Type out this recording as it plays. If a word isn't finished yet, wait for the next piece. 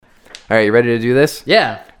All right, you ready to do this?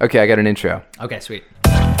 Yeah. Okay, I got an intro. Okay, sweet.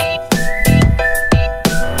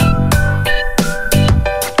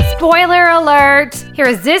 Spoiler alert! Here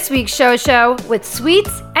is this week's show with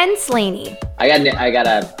Sweets and Slaney. I got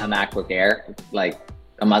a MacBook Air like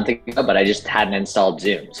a month ago, but I just hadn't installed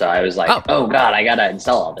Zoom. So I was like, oh God, I got to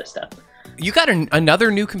install all this stuff. You got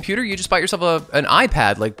another new computer? You just bought yourself an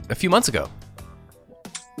iPad like a few months ago.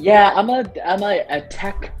 Yeah, I'm a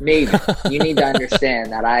tech maven. You need to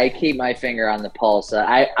understand that I keep my finger on the pulse.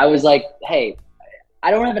 I was like, hey, I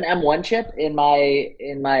don't have an M1 chip in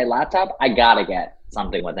my laptop. I gotta get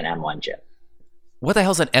something with an M1 chip. What the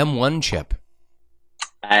hell's an M1 chip?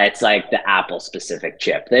 It's like the Apple specific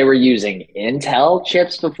chip. They were using Intel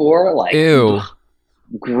chips before. Like, ew,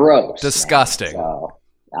 gross, disgusting. Man. So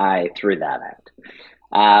I threw that out.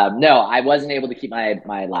 No, I wasn't able to keep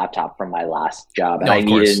my laptop from my last job, and I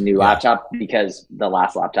needed a new laptop because the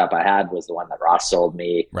last laptop I had was the one that Ross sold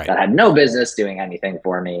me that had no business doing anything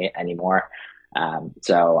for me anymore.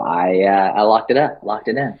 So I locked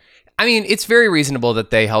it in. I mean, it's very reasonable that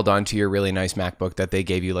they held on to your really nice MacBook that they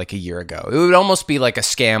gave you like a year ago. It would almost be like a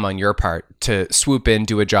scam on your part to swoop in,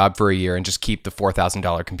 do a job for a year, and just keep the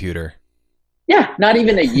 $4,000 computer. Yeah, not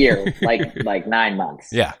even a year, like 9 months.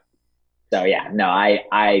 Yeah. So yeah, no,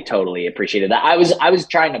 I totally appreciated that. I was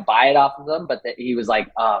trying to buy it off of them, but he was like,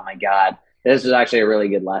 oh my God, this was actually a really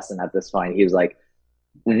good lesson at this point. He was like,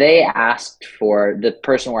 the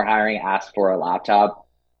person we're hiring asked for a laptop.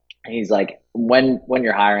 And he's like, when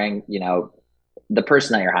you're hiring, the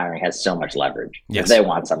person that you're hiring has so much leverage. Yes. If they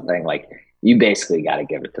want something, like, you basically got to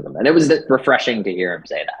give it to them. And it was refreshing to hear him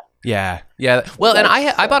say that. Yeah. Well, and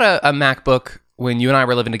I bought a MacBook when you and I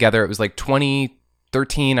were living together. It was like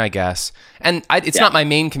 2013, I guess. And it's not my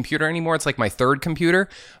main computer anymore. It's like my third computer,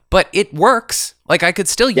 but it works. Like, I could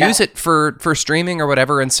still use it for streaming or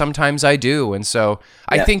whatever. And sometimes I do. And so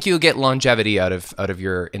I think you'll get longevity out of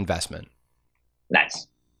your investment. Nice.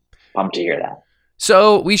 Pumped to hear that.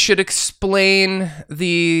 So we should explain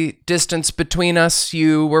the distance between us.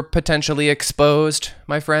 You were potentially exposed,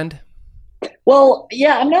 my friend. Well,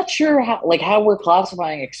 yeah, I'm not sure how we're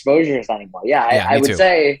classifying exposures anymore. I would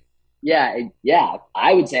say, I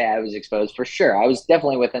would say I was exposed for sure. I was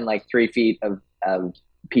definitely within like 3 feet of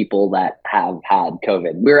people that have had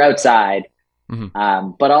COVID. We were outside,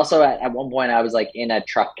 but also at one point I was like in a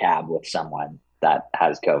truck cab with someone that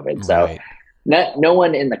has COVID. So no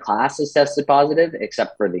one in the class has tested positive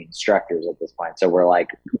except for the instructors at this point. So we're like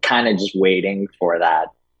kind of just waiting for that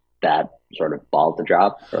sort of ball to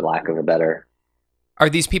drop, for lack of a better. Are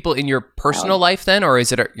these people in your personal life then, or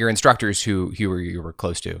is it your instructors who you were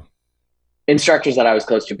close to? Instructors that I was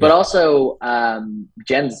close to, but also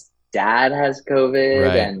Jen's dad has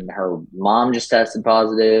COVID, and her mom just tested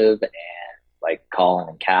positive, and like Colin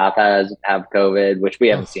and Kath have COVID, which we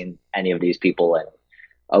haven't seen any of these people in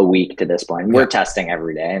a week to this point. We're testing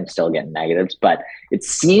every day and still getting negatives, but it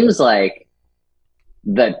seems like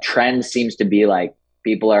the trend seems to be like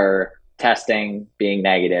people are testing, being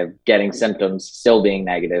negative, getting symptoms, still being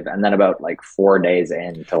negative, and then about like 4 days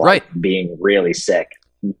into being really sick,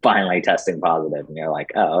 finally testing positive, and you're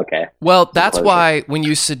like, oh, okay. Well, that's why when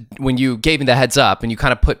you gave me the heads up and you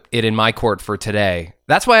kind of put it in my court for today,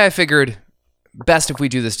 that's why I figured best if we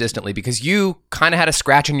do this distantly, because you kind of had a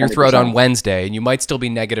scratch in your 100%. Throat on Wednesday, and you might still be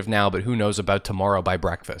negative now, but who knows about tomorrow by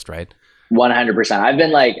breakfast, right? 100%. I've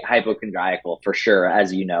been like hypochondriacal for sure,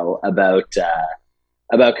 as you know, about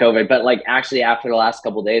COVID, but like actually after the last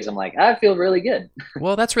couple of days, I'm like, I feel really good.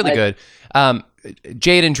 Well, that's really good.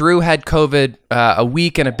 Jade and Drew had COVID a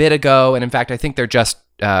week and a bit ago, and in fact, I think they're just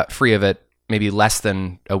free of it maybe less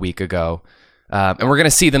than a week ago. And we're going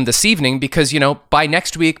to see them this evening because, by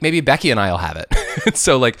next week, maybe Becky and I will have it.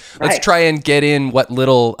 So let's try and get in what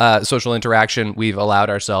little social interaction we've allowed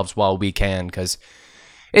ourselves while we can, because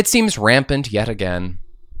it seems rampant yet again.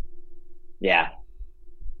 Yeah.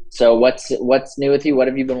 So what's new with you? What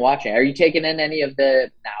have you been watching? Are you taking in any of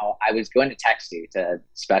now I was going to text you to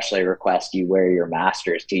specially request you wear your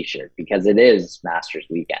Masters t-shirt because it is Masters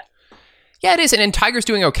weekend. Yeah, it is. And Tiger's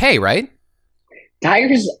doing okay, right?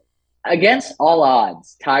 Tiger's, against all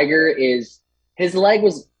odds, his leg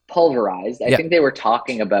was pulverized. I think they were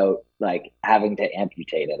talking about like having to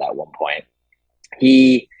amputate it at one point.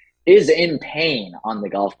 He is in pain on the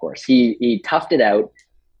golf course. He toughed it out,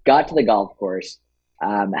 got to the golf course,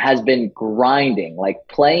 has been grinding, like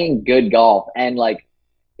playing good golf, and like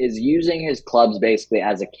is using his clubs basically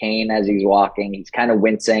as a cane as he's walking. He's kind of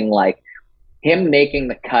wincing. Like, him making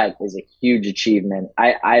the cut is a huge achievement.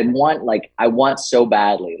 I want so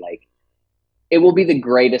badly, like, it will be the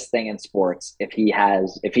greatest thing in sports if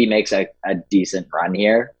he makes a decent run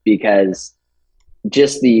here, because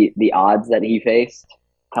just the odds that he faced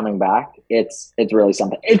coming back, it's really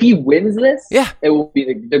something. If he wins this, it will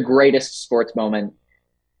be the greatest sports moment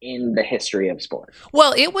in the history of sport.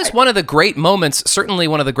 Well, it was one of the great moments, certainly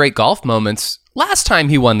one of the great golf moments last time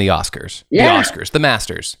he won the Oscars. Yeah. The Oscars, the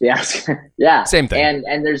Masters. Yes. Yeah. Same thing.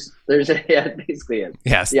 And there's basically it.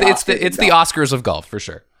 Yes, it's the Oscars of golf for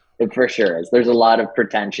sure. It for sure is. There's a lot of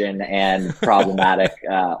pretension and problematic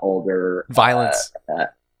older violence.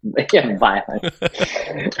 Violence.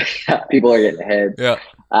 People are getting hit. Yeah.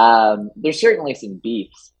 There's certainly some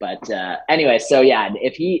beefs, but anyway, so yeah,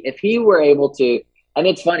 if he were able to, and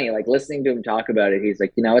it's funny, like listening to him talk about it, he's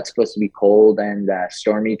like, it's supposed to be cold and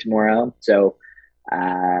stormy tomorrow, so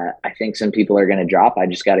I think some people are going to drop. I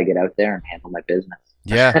just got to get out there and handle my business.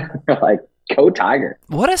 Yeah. Like, go Tiger.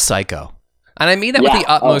 What a psycho. And I mean that with the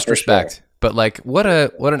utmost respect, sure. But like, what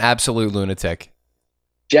an absolute lunatic.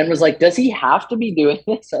 Jen was like, does he have to be doing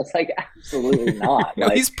this? I was like, absolutely not.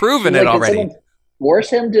 Like, he's proven it already. Force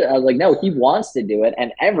him to, I was like, no, he wants to do it,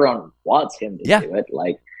 and everyone wants him to do it.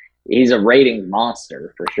 Like, he's a rating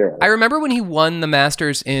monster for sure. I remember when he won the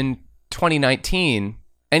Masters in 2019,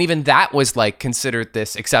 and even that was like considered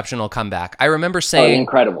this exceptional comeback. I remember saying,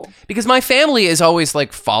 incredible, because my family has always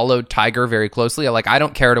like followed Tiger very closely. Like, I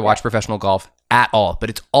don't care to watch professional golf at all, but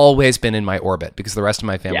it's always been in my orbit because the rest of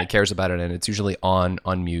my family cares about it, and it's usually on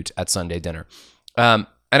mute at Sunday dinner. And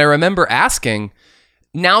I remember asking,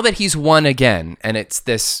 now that he's won again and it's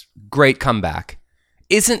this great comeback,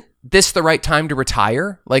 isn't this the right time to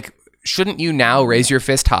retire? Like, shouldn't you now raise your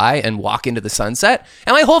fist high and walk into the sunset?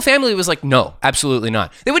 And my whole family was like, no, absolutely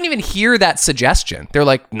not. They wouldn't even hear that suggestion. They're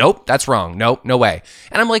like, nope, that's wrong. Nope, no way.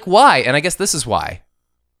 And I'm like, why? And I guess this is why.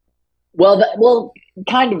 Well,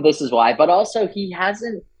 kind of this is why, but also he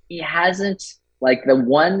hasn't, like, the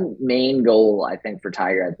one main goal, I think, for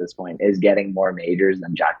Tiger at this point is getting more majors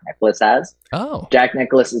than Jack Nicklaus has. Oh. Jack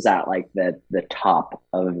Nicklaus is at like the top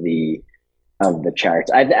of the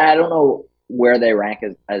charts. I don't know where they rank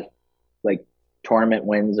as like tournament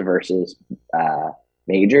wins versus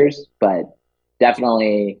majors, but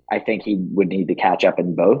definitely I think he would need to catch up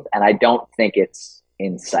in both. And I don't think it's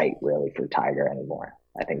in sight really for Tiger anymore.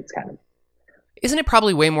 I think it's kind of... Isn't it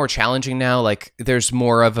probably way more challenging now? Like, there's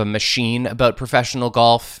more of a machine about professional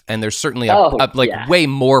golf, and there's certainly way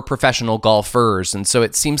more professional golfers. And so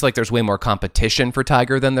it seems like there's way more competition for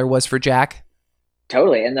Tiger than there was for Jack.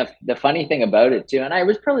 Totally. And the funny thing about it too, and it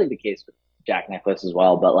was probably the case with Jack Nicklaus as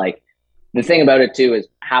well, but like, the thing about it too is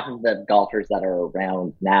half of the golfers that are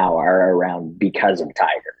around now are around because of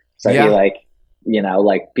Tiger. So he, like,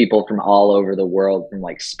 like people from all over the world, from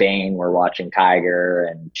like Spain were watching Tiger,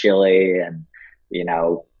 and Chile, and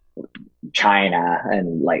China,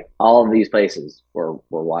 and like all of these places were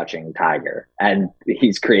watching Tiger, and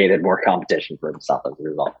he's created more competition for himself as a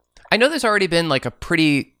result. I know there's already been like a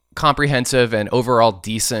pretty comprehensive and overall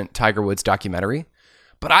decent Tiger Woods documentary,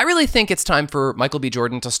 but I really think it's time for Michael B.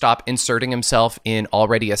 Jordan to stop inserting himself in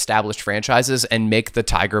already established franchises and make the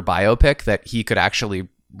Tiger biopic that he could actually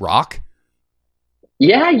rock.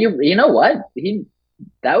 Yeah, you know what?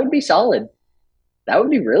 That would be solid. That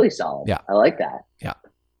would be really solid. Yeah. I like that. Yeah.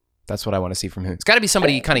 That's what I want to see from him. It's got to be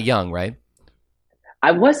somebody kind of young, right?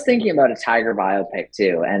 I was thinking about a Tiger biopic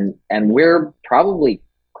too, and we're probably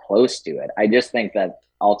close to it. I just think that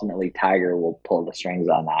ultimately Tiger will pull the strings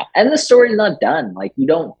on that. And the story's not done. Like, you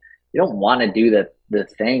don't want to do the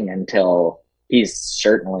thing until he's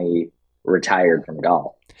certainly retired from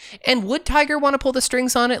golf. And would Tiger want to pull the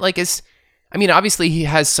strings on it? Like, obviously he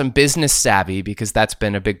has some business savvy because that's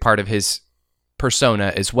been a big part of his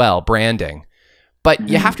persona as well, branding. But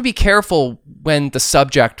you have to be careful when the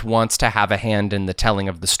subject wants to have a hand in the telling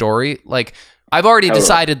of the story. Like, I've already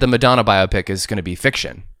decided the Madonna biopic is going to be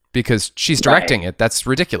fiction because she's directing it. That's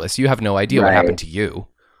ridiculous. You have no idea what happened to you.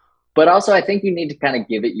 But also, I think you need to kind of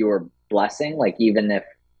give it your blessing. Like,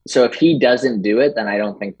 if he doesn't do it, then I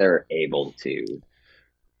don't think they're able to.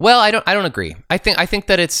 Well, I don't agree. I think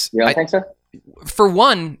that it's... You don't think so? For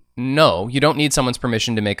one, no. You don't need someone's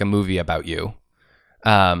permission to make a movie about you.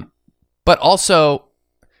 But also,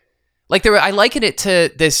 like, I liken it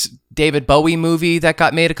to this David Bowie movie that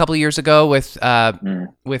got made a couple of years ago with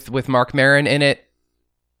Mark Maron in it.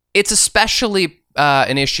 It's especially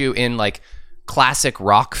an issue in like classic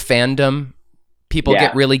rock fandom. People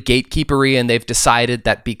get really gatekeepery, and they've decided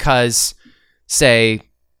that because, say,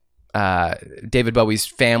 David Bowie's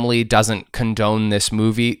family doesn't condone this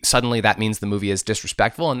movie, suddenly that means the movie is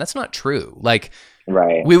disrespectful, and that's not true. Like,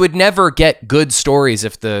 we would never get good stories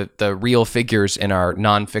if the real figures in our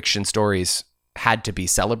nonfiction stories had to be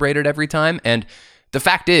celebrated every time. And the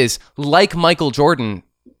fact is, like Michael Jordan,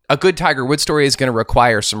 a good Tiger Woods story is going to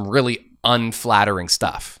require some really unflattering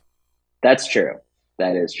stuff. That's true.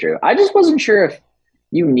 That is true. I just wasn't sure if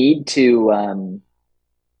you need to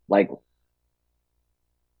like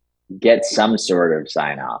get some sort of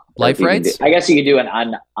sign off. Life rights? I guess you could do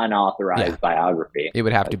an unauthorized biography. It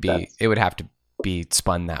would have to be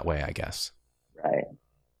spun that way, I guess. Right.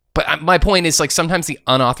 But my point is, like, sometimes the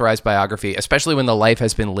unauthorized biography, especially when the life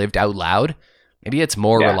has been lived out loud, maybe it's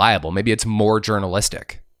more reliable. Maybe it's more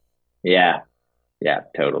journalistic. Yeah. Yeah,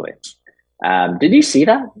 totally. Did you see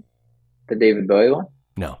that? The David Bowie one?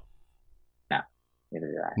 No. Neither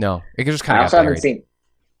did I. No. It just kind of got buried.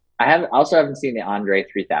 I also haven't seen the Andre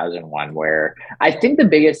 3000 one, where I think the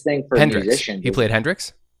biggest thing for Hendrix. musicians. He played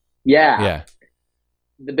Hendrix? Yeah. Yeah.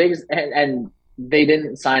 The biggest, and they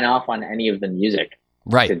didn't sign off on any of the music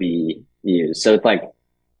to be used. So it's like,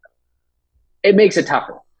 it makes it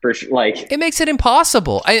tougher for sure. Like, it makes it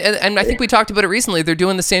impossible. And I think we talked about it recently. They're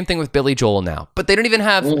doing the same thing with Billy Joel now, but they don't even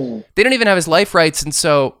have his life rights. And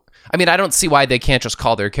so, I mean, I don't see why they can't just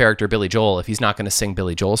call their character Billy Joel if he's not going to sing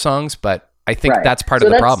Billy Joel songs, but I think that's part of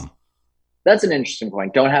the problem. That's an interesting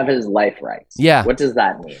point. Don't have his life rights. Yeah. What does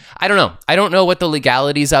that mean? I don't know. I don't know what the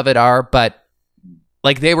legalities of it are, but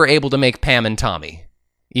like they were able to make Pam and Tommy,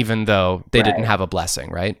 even though they didn't have a blessing,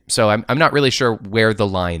 right? So I'm not really sure where the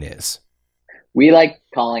line is. We like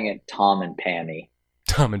calling it Tom and Pammy.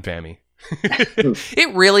 Tom and Pammy.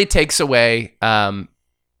 It really takes away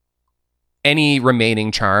any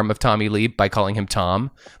remaining charm of Tommy Lee by calling him Tom.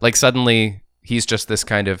 Like suddenly he's just this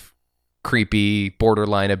kind of creepy,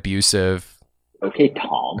 borderline abusive. Okay,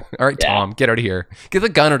 Tom. All right, Tom, get out of here. Get the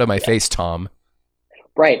gun out of my face, Tom.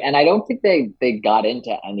 Right, and I don't think they got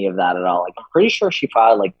into any of that at all. Like, I'm pretty sure she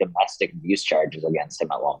filed like domestic abuse charges against him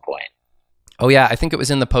at one point. Oh yeah, I think it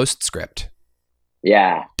was in the postscript.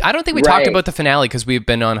 Yeah. I don't think we talked about the finale because we've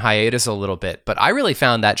been on hiatus a little bit, but I really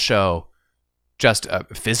found that show just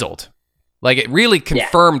fizzled. Like, it really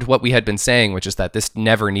confirmed what we had been saying, which is that this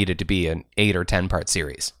never needed to be an 8 or 10 part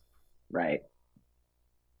series. Right.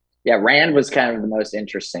 Yeah, Rand was kind of the most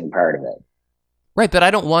interesting part of it. Right, but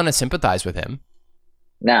I don't want to sympathize with him.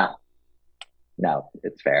 No,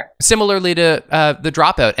 it's fair. Similarly to The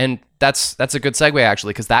Dropout, and that's a good segue,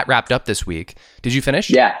 actually, because that wrapped up this week. Did you finish?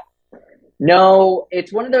 Yeah. No,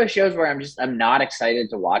 it's one of those shows where I'm not excited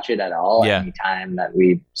to watch it at all. Yeah. Anytime that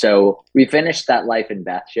we finished that Life and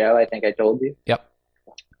Beth show, I think I told you. Yep.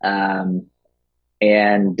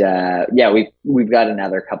 We've got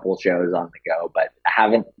another couple shows on the go, but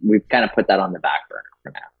we've kind of put that on the back burner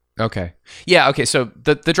for now. Okay. Yeah, okay. So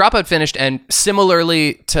the Dropout finished, and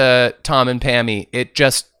similarly to Tom and Pammy, it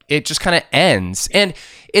just kind of ends. And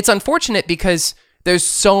it's unfortunate because there's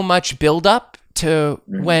so much buildup to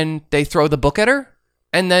when they throw the book at her,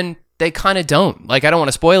 and then they kind of don't. Like, I don't want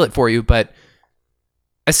to spoil it for you, but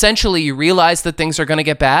essentially you realize that things are going to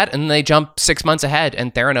get bad, and they jump 6 months ahead,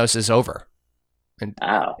 and Theranos is over. And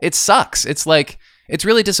it sucks. It's like, it's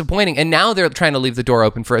really disappointing. And now they're trying to leave the door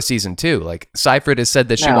open for a season 2. Like, Seyfried has said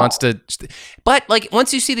that she wants to, but like,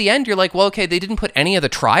 once you see the end, you're like, well, okay, they didn't put any of the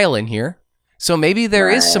trial in here, so maybe there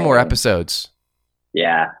is some more episodes.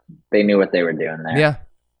 Yeah, they knew what they were doing there. Yeah.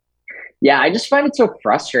 Yeah, I just find it so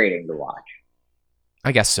frustrating to watch.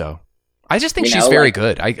 I guess so. I just think she's very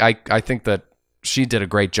good. I think that she did a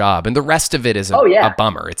great job, and the rest of it is a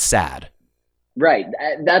bummer. It's sad. Right.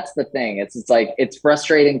 That's the thing. It's like, it's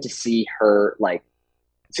frustrating to see her, like,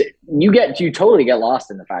 you totally get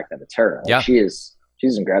lost in the fact that it's her. Like, she's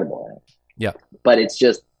incredible in it. Yeah. But it's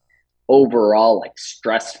just overall, like,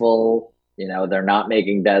 stressful. You know, they're not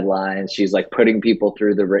making deadlines. She's like putting people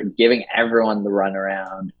through giving everyone the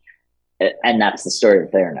runaround. And that's the story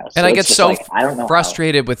of Theranos. And I get so I don't know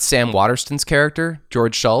frustrated with Sam Waterston's character,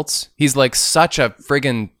 George Schultz. He's like such a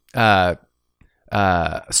friggin'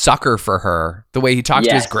 sucker for her. The way he talks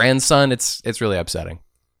to his grandson, it's really upsetting.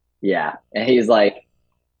 Yeah, and he's like,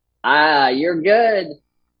 you're good.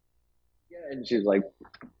 And she's like,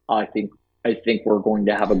 I think we're going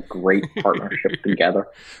to have a great partnership together.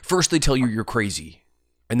 First they tell you you're crazy,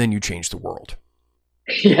 and then you change the world.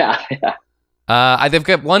 Yeah. They've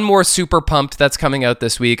got one more Super Pumped that's coming out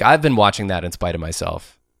this week. I've been watching that in spite of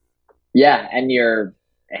myself. Yeah, and you're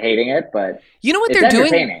hating it, but you know what they're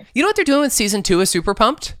doing? You know what they're doing with season 2 of Super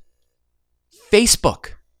Pumped?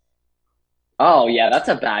 Facebook. Oh yeah, that's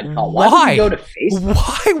a bad call. Why would you go to Facebook?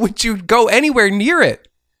 Why would you go anywhere near it?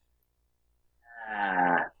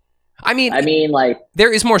 I mean, like,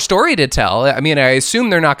 there is more story to tell. I mean, I assume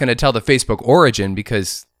they're not going to tell the Facebook origin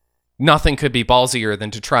because nothing could be ballsier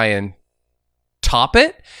than to try and top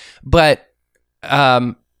it. But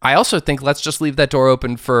I also think let's just leave that door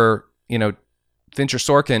open for, Fincher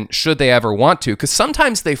Sorkin, should they ever want to, because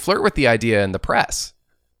sometimes they flirt with the idea in the press.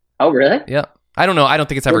 Oh, really? Yeah. I don't know. I don't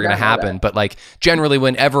think it's ever going to happen, but like generally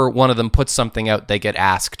whenever one of them puts something out, they get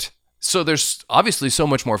asked. So there's obviously so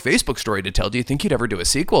much more Facebook story to tell. Do you think you'd ever do a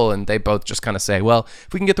sequel? And they both just kind of say, well,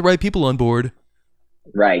 if we can get the right people on board.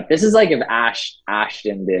 Right. This is like if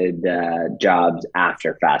Ashton did Jobs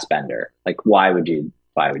after Fassbender. Like, why would you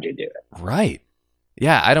do it? Right.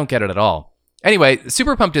 Yeah, I don't get it at all. Anyway,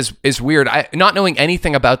 Super Pumped is weird. Not knowing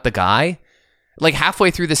anything about the guy, like halfway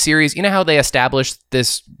through the series, you know how they established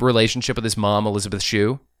this relationship with his mom, Elizabeth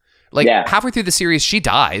Shue? Like halfway through the series, she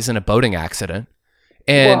dies in a boating accident.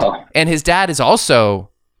 And his dad is also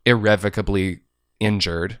irrevocably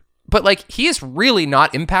injured. But like he is really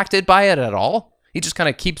not impacted by it at all. He just kind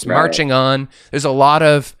of keeps marching on. There's a lot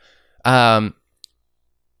of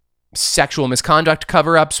sexual misconduct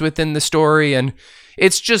cover-ups within the story, and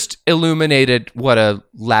it's just illuminated what a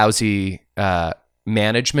lousy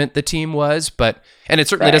management the team was. And it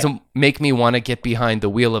certainly doesn't make me want to get behind the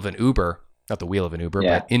wheel of an Uber. Not the wheel of an Uber,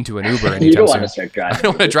 but into an Uber. You don't want to start driving. I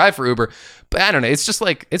don't want to drive for Uber. But I don't know. It's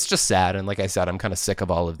just sad. And like I said, I'm kind of sick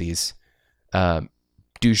of all of these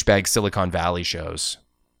douchebag Silicon Valley shows.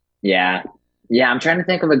 Yeah. Yeah, I'm trying to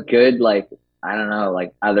think of a good, like, I don't know,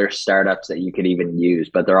 like other startups that you could even use,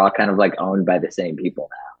 but they're all kind of like owned by the same people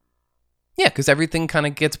now. Yeah, because everything kind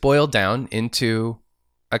of gets boiled down into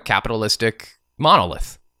a capitalistic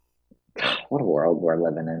monolith. God, what a world we're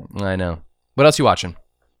living in. I know. What else you watching?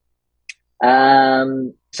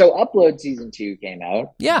 So Upload season 2 came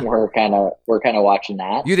out. Yeah, we're kind of watching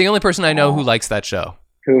that. You're the only person I know who likes that show.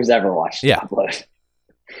 Who's ever watched Upload?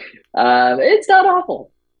 It's not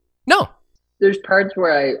awful. No. There's parts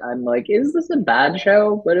where I'm like, is this a bad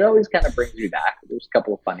show? But it always kind of brings me back. There's a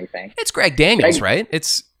couple of funny things. It's Greg Daniels, right?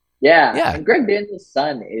 It's yeah. And Greg Daniels'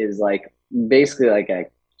 son is like basically like a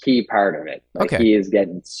key part of it. Like he is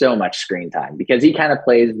getting so much screen time because he kind of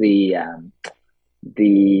plays the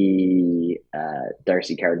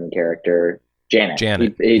Darcy Carden character, Janet.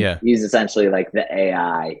 He's essentially like the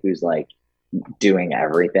AI who's like doing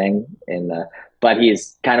everything but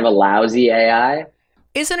he's kind of a lousy AI.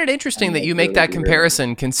 Isn't it interesting that you make that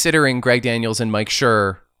comparison considering Greg Daniels and Mike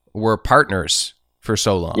Schur were partners for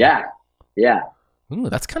so long? Yeah. Ooh,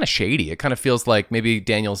 that's kind of shady. It kind of feels like maybe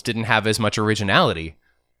Daniels didn't have as much originality.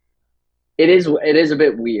 It is a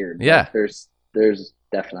bit weird. Yeah. Like there's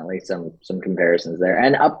definitely some comparisons there.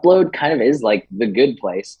 And Upload kind of is like the good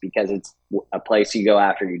place because it's a place you go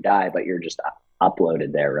after you die, but you're just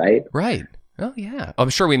uploaded there, right? Right. Oh, yeah. I'm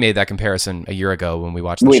sure we made that comparison a year ago when we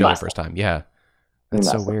watched the show the first time. Yeah. That's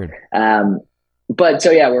so weird. But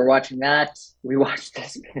so yeah, we're watching that. We watched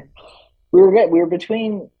this. We were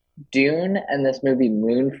between Dune and this movie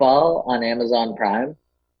Moonfall on Amazon Prime.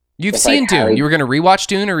 You've seen Dune. You were going to rewatch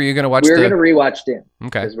Dune, or were you going to watch? We were going to rewatch Dune.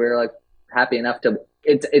 Okay. Because we were like happy enough to.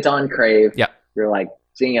 It's on Crave. Yeah. You're like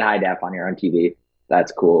seeing it high def on your own TV.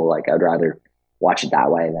 That's cool. Like I'd rather watch it that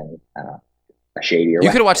way than a shadier. You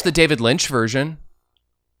could have watched the David Lynch version.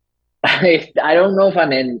 I don't know if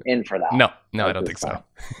I'm in for that. No, I don't think so.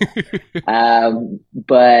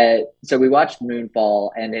 But so we watched Moonfall,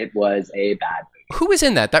 and it was a bad movie. Who was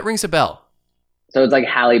in that? That rings a bell. So it's like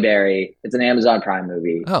Halle Berry. It's an Amazon Prime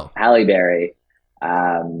movie. Oh, Halle Berry.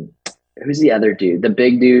 Who's the other dude? The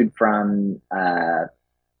big dude from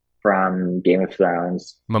Game of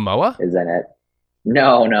Thrones. Momoa is in it.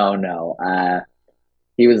 No.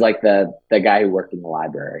 He was like the guy who worked in the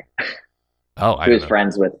library. Oh, I He was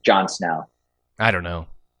friends with Jon Snow. I don't know.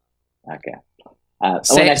 Okay.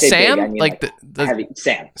 Sam? Big, I mean like the heavy.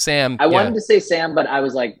 Sam. Sam. I wanted to say Sam, but I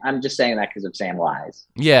was like, I'm just saying that because of Sam Wise.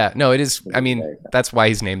 Yeah, no, it is. I mean, that's why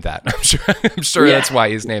he's named that. I'm sure that's why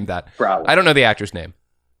he's named that. Probably. I don't know the actor's name.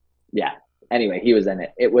 Yeah. Anyway, he was in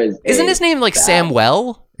it. It was. Isn't his name like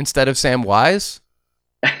Samwell instead of Sam Wise?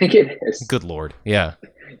 I think it is. Good Lord. Yeah.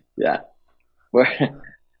 Yeah.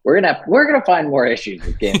 We're gonna find more issues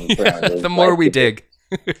with Game of Thrones. The more we dig.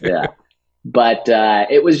 Yeah. But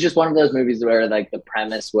it was just one of those movies where like the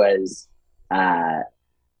premise was there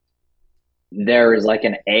was like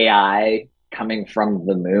an AI coming from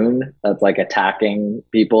the moon that's like attacking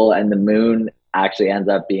people, and the moon actually ends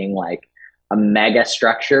up being like a mega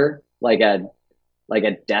structure, like a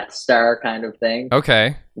Death Star kind of thing.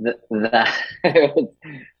 Okay. It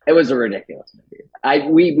was a ridiculous movie.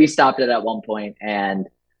 We stopped it at one point and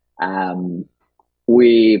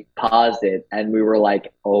we paused it and we were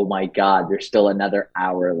like, oh my God, there's still another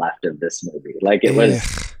hour left of this movie. Like it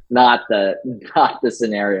was not the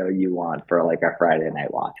scenario you want for like a Friday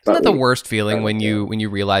night watch. Isn't that the worst feeling when you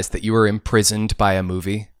realize that you were imprisoned by a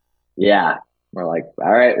movie? Yeah. We're like,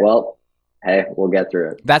 all right, well, hey, we'll get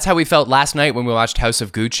through it. That's how we felt last night when we watched House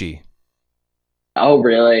of Gucci. Oh,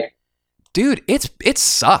 really? Dude, it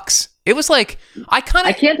sucks. It was like, I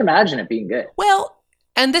can't imagine it being good. Well,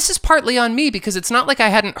 and this is partly on me because it's not like I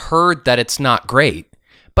hadn't heard that it's not great,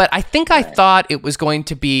 but I think I thought it was going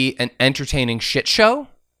to be an entertaining shit show,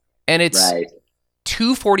 and it's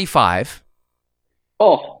 2:45.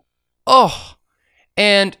 Oh.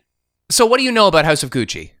 And so what do you know about House of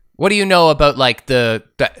Gucci? What do you know about like the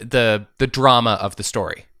drama of the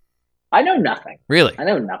story? I know nothing. Really? I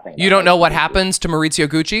know nothing. You don't know what happens to Maurizio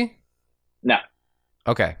Gucci? No.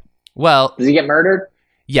 Okay. Well, does he get murdered?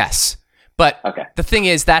 Yes. But the thing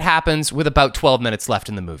is, that happens with about 12 minutes left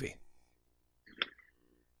in the movie.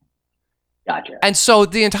 Gotcha. And so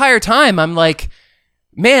the entire time, I'm like,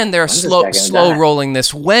 man, they're slow rolling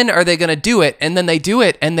this. When are they going to do it? And then they do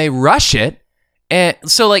it, and they rush it. And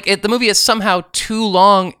so, like, the movie is somehow too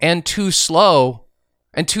long and too slow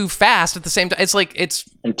and too fast at the same time. It's like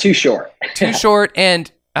and too short. Too short,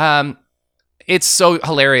 and it's so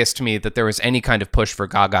hilarious to me that there was any kind of push for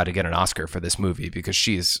Gaga to get an Oscar for this movie because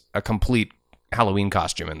she's a complete Halloween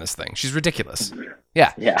costume in this thing. She's ridiculous.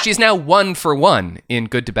 Yeah. She's now 1 for 1 in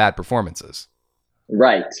good to bad performances.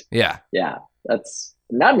 Right. Yeah. Yeah. That's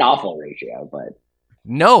not an awful ratio, but.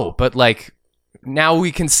 No, but like now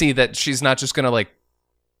we can see that she's not just going to like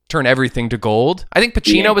turn everything to gold. I think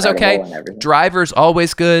Pacino was okay. Driver's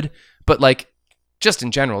always good, but like just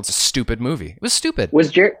in general, it's a stupid movie. It was stupid.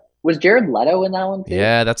 Was Jared Leto in that one too?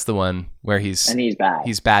 Yeah, that's the one where he's bad.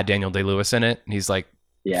 He's bad Daniel Day-Lewis in it. And he's like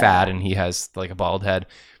fat and he has like a bald head.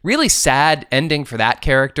 Really sad ending for that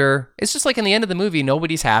character. It's just like in the end of the movie,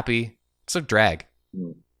 nobody's happy. It's a drag.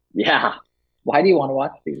 Yeah. Why do you want to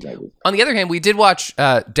watch these movies? On the other hand, we did watch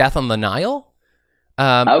Death on the Nile.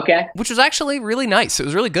 Which was actually really nice. It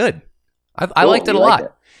was really good. I liked it a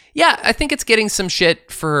lot. Yeah, I think it's getting some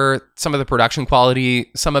shit for some of the production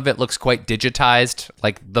quality. Some of it looks quite digitized,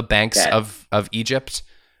 like the banks of Egypt.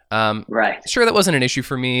 Right. Sure, that wasn't an issue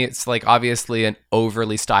for me. It's like obviously an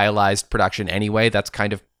overly stylized production anyway. That's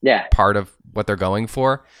kind of part of what they're going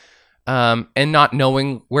for. And not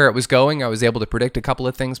knowing where it was going, I was able to predict a couple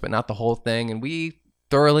of things, but not the whole thing. And we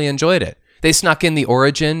thoroughly enjoyed it. They snuck in the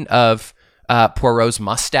origin of Poirot's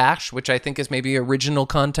mustache, which I think is maybe original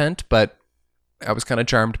content, but I was kind of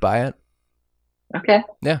charmed by it. Okay.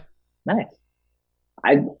 Yeah. Nice.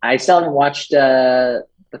 I still haven't watched the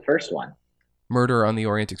first one. Murder on the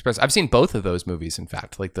Orient Express. I've seen both of those movies, in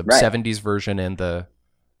fact, like the 70s version and the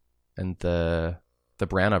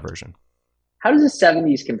Branagh version. How does the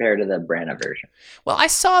 70s compare to the Branagh version? Well, I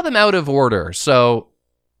saw them out of order, so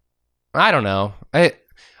I don't know. I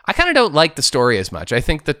kind of don't like the story as much. I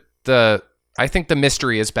think that the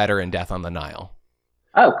mystery is better in Death on the Nile.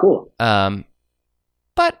 Oh, cool.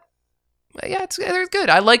 But yeah, they're good.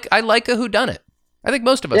 I like a whodunit. I think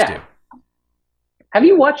most of us do. Have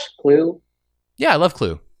you watched Clue? Yeah, I love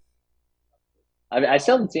Clue. I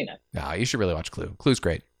still haven't seen it. No, you should really watch Clue. Clue's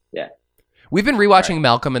great. Yeah. We've been rewatching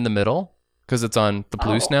Malcolm in the Middle because it's on the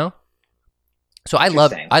Plus now. So I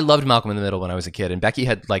loved Malcolm in the Middle when I was a kid, and Becky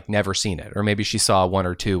had like never seen it, or maybe she saw 1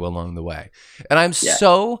 or 2 along the way. And I'm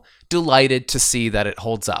so delighted to see that it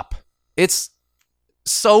holds up. It's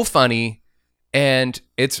so funny, and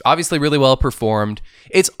it's obviously really well performed.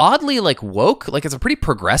 It's oddly like woke, like it's a pretty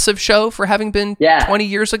progressive show for having been 20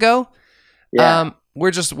 years ago. Yeah.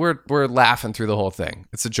 We're laughing through the whole thing.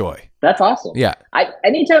 It's a joy. That's awesome. Yeah.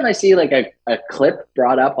 Anytime I see like a clip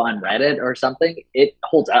brought up on Reddit or something, it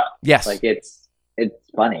holds up. Yes. Like it's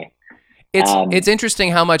funny. It's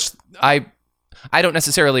interesting how much I don't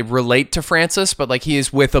necessarily relate to Francis, but like he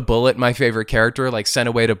is with a bullet, my favorite character, like sent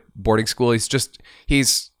away to boarding school.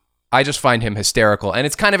 I just find him hysterical. And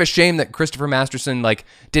it's kind of a shame that Christopher Masterson like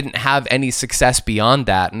didn't have any success beyond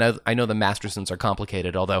that. And I know the Mastersons are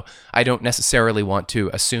complicated, although I don't necessarily want to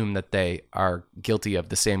assume that they are guilty of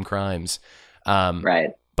the same crimes.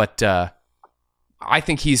 Right. But I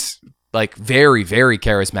think he's like very, very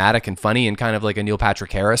charismatic and funny in kind of like a Neil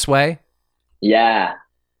Patrick Harris way. Yeah.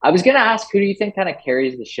 I was going to ask, who do you think kind of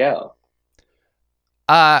carries the show?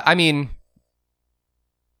 I mean,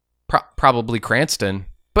 probably Cranston.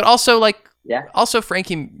 But also, also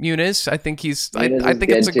Frankie Muniz. I think I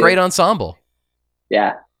think it's a great ensemble.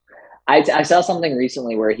 Yeah, I saw something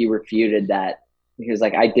recently where he refuted that. He was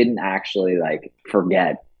like, I didn't actually like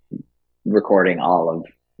forget recording all of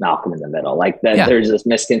Malcolm in the Middle. Like there's this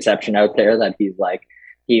misconception out there that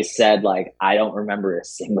he said like I don't remember a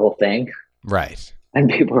single thing. Right. And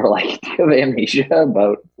people are like, do you have amnesia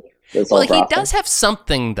about? Well, he does have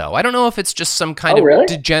something, though. I don't know if it's just some kind of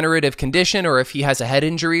degenerative condition or if he has a head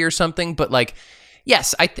injury or something, but like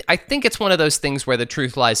Yes, I think it's one of those things where the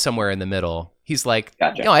truth lies somewhere in the middle. He's like,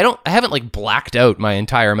 Gotcha. no, I haven't like blacked out my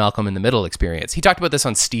entire Malcolm in the Middle experience. He talked about this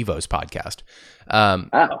on Steve-O's podcast.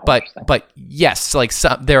 But yes, like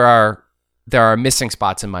there are missing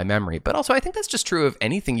spots in my memory, but also I think that's just true of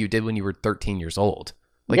anything you did when you were 13 years old.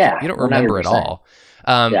 Like you don't remember 100%. It all.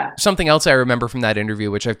 Something else I remember from that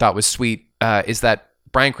interview, which I thought was sweet, is that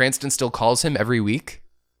Bryan Cranston still calls him every week.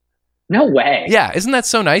 No way. Yeah, isn't that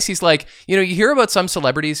so nice? He's like, you hear about some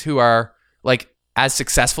celebrities who are like as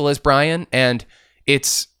successful as Bryan, and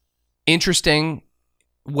it's interesting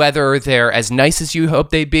whether they're as nice as you hope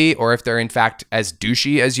they'd be, or if they're in fact as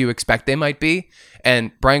douchey as you expect they might be.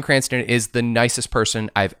 And Bryan Cranston is the nicest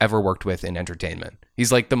person I've ever worked with in entertainment.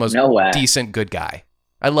 He's like the most decent, good guy.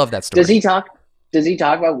 I love that story. Does he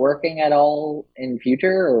talk about working at all in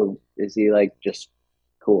future, or is he like just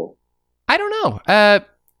cool? I don't know.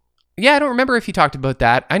 Yeah, I don't remember if he talked about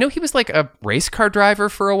that. I know he was like a race car driver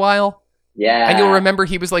for a while. Yeah. And you'll remember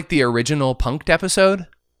he was like the original Punk'd episode.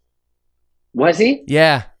 Was he?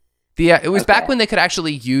 Yeah. It was back when they could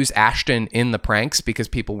actually use Ashton in the pranks because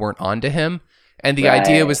people weren't onto him. And the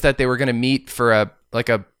idea was that they were going to meet for a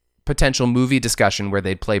potential movie discussion where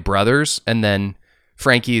they'd play brothers, and then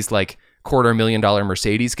Frankie's like $250,000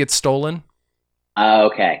 Mercedes gets stolen.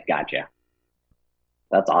 Okay, gotcha.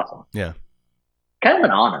 That's awesome. Yeah. Kind of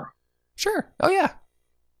an honor. Sure. Oh, yeah.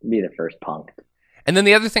 Be the first punk. And then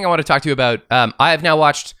the other thing I want to talk to you about, I have now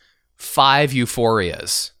watched 5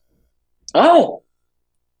 Euphorias. Oh.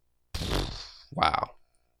 Wow.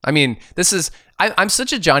 I mean, I'm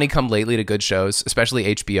such a Johnny-come-lately to good shows,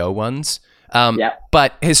 especially HBO ones.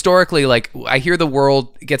 But historically, like, I hear the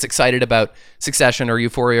world gets excited about Succession or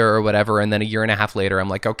Euphoria or whatever, and then a year and a half later, I'm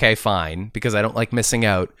like, okay, fine, because I don't like missing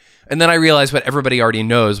out. And then I realize what everybody already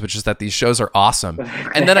knows, which is that these shows are awesome.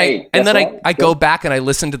 And then I go back and I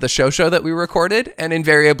listen to the show that we recorded, and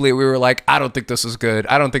invariably we were like, I don't think this is good.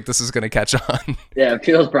 I don't think this is going to catch on. Yeah, it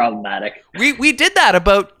feels problematic. We did that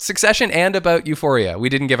about Succession and about Euphoria. We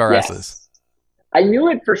didn't give our S's. I knew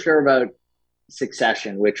it for sure about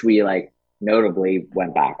Succession, which we like notably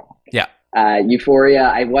went back on. Yeah. Euphoria,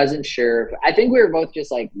 I wasn't sure. I think we were both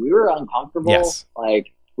just like, we were uncomfortable. Yes.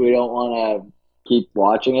 Like, we don't want to keep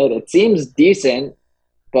watching it. It seems decent,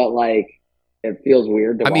 but like, it feels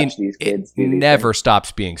weird to watch these kids do these never things.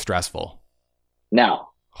 Stops being stressful. No.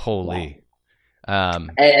 Holy. No.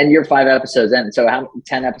 And you're 5 episodes in. So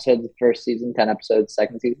 10 episodes the first season, 10 episodes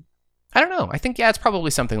second season? I don't know. I think, it's probably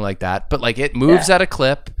something like that. But like, it moves at a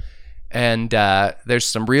clip, and there's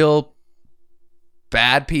some real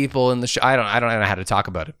bad people in the show. I don't know how to talk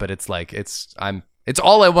about it, but it's like it's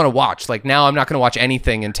all I want to watch. Like, now I'm not going to watch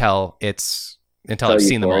anything until I've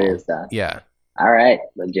seen them all. Yeah. All right.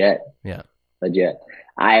 Legit. Yeah. Legit.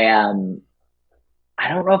 I don't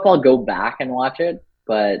know if I'll go back and watch it,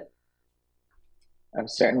 but I'm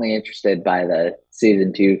certainly interested by the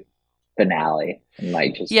season 2 finale. And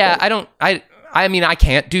might just I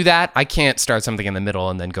can't do that. I can't start something in the middle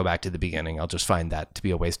and then go back to the beginning. I'll just find that to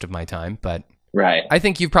be a waste of my time. But right. I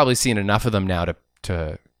think you've probably seen enough of them now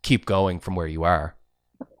to keep going from where you are.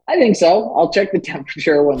 I think so. I'll check the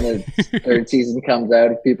temperature when the 3rd season comes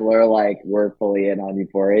out. If people are like, we're fully in on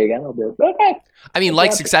Euphoria again, I'll be like, okay. I mean,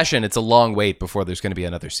 like Succession, it's a long wait before there's going to be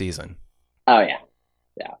another season. Oh, yeah.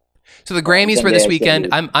 Yeah. So the Grammys were this weekend.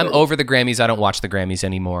 I'm over the Grammys. I don't watch the Grammys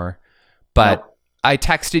anymore. But I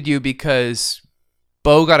texted you because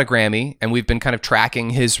Bo got a Grammy, and we've been kind of tracking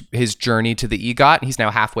his journey to the EGOT. He's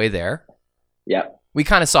now halfway there. Yep. We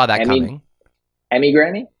kind of saw that coming. Emmy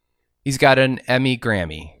Grammy? He's got an Emmy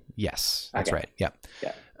Grammy. Yes, that's right. Yep.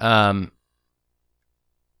 Yeah.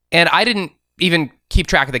 And I didn't even keep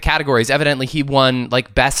track of the categories. Evidently, he won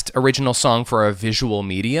like Best Original Song for a Visual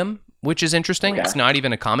Medium, which is interesting. Okay. It's not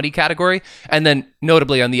even a comedy category. And then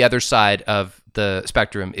notably on the other side of the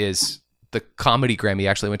spectrum is the comedy Grammy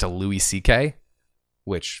actually went to Louis C.K.,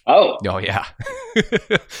 which... Oh yeah.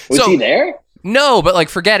 Was he there? No, but like,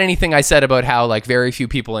 forget anything I said about how like very few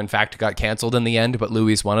people in fact got canceled in the end, but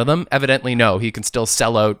Louis one of them. Evidently, no, he can still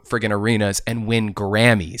sell out friggin' arenas and win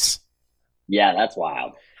Grammys. Yeah, that's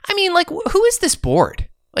wild. I mean, like, who is this board?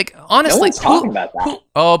 Like, honestly, no one's talking about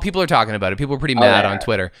that. People are talking about it. People are pretty mad on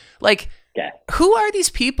Twitter. Like, who are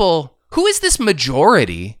these people? Who is this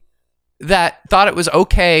majority that thought it was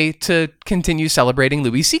okay to continue celebrating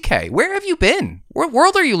Louis C.K.? Where have you been? What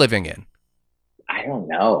world are you living in? I don't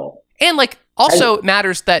know. And like, also it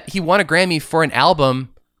matters that he won a Grammy for an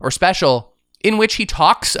album or special in which he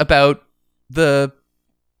talks about the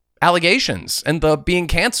allegations and the being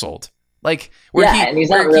canceled. Like, and he's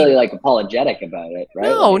not really like apologetic about it,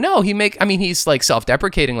 right? No, he's like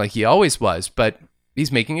self-deprecating like he always was, but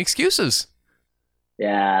he's making excuses.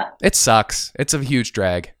 Yeah. It sucks. It's a huge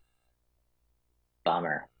drag.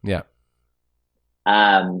 Bummer. Yeah.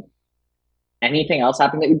 Anything else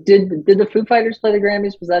happened? Did the Foo Fighters play the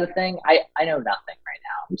Grammys? Was that a thing? I know nothing right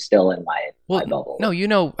now. I'm still in my bubble. No,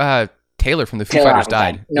 Taylor from the Foo Fighters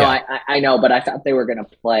died. No, yeah. I know, but I thought they were going to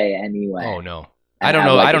play anyway. Oh no, I don't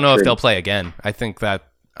know. I don't know if they'll play again. I think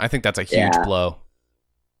that's a huge blow.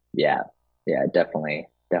 Yeah, definitely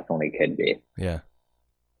could be. Yeah,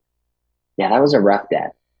 that was a rough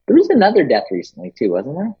death. There was another death recently too,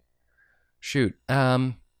 wasn't there? Shoot.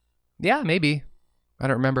 Yeah, maybe. I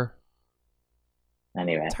don't remember.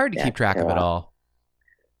 Anyway, it's hard to keep track of it all.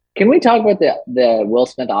 Can we talk about the Will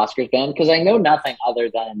Smith Oscars ban? Because I know nothing other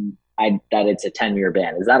than that it's a 10-year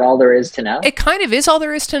ban. Is that all there is to know? It kind of is all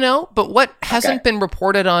there is to know, but what hasn't been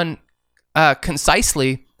reported on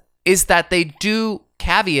concisely is that they do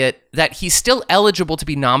caveat that he's still eligible to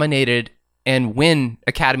be nominated and win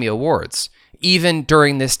Academy Awards, even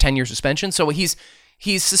during this 10-year suspension. So he's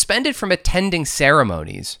suspended from attending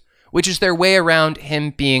ceremonies, which is their way around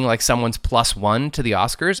him being like someone's +1 to the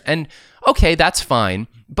Oscars. And okay, that's fine.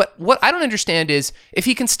 But what I don't understand is if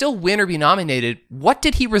he can still win or be nominated, what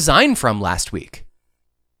did he resign from last week?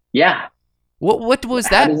 Yeah. What was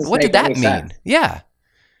that? What did that mean? Sense? Yeah.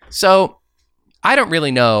 So I don't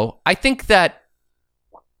really know. I think that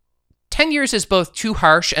 10 years is both too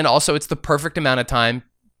harsh and also it's the perfect amount of time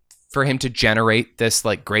for him to generate this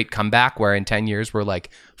like great comeback where in 10 years we're like,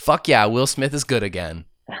 fuck yeah, Will Smith is good again.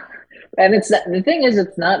 And the thing is,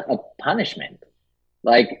 it's not a punishment.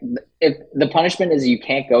 Like, if the punishment is you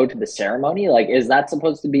can't go to the ceremony, like, is that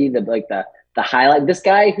supposed to be the highlight? This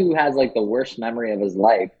guy who has like the worst memory of his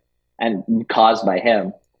life and caused by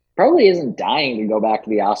him probably isn't dying to go back to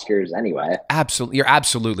the Oscars anyway. Absolutely, you're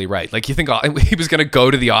absolutely right. Like, you think he was going to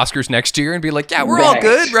go to the Oscars next year and be like, yeah, we're all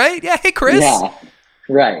good, right? Yeah, hey, Chris. Yeah,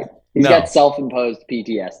 right. He's got self-imposed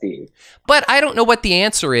PTSD. But I don't know what the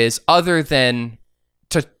answer is other than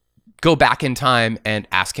to go back in time and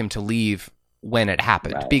ask him to leave when it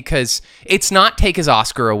happened. Because it's not take his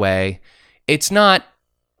Oscar away. It's not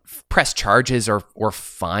press charges or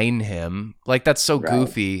fine him. Like, that's so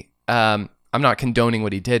goofy. I'm not condoning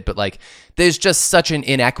what he did, but like, there's just such an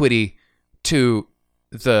inequity to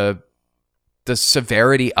the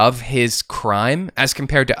severity of his crime as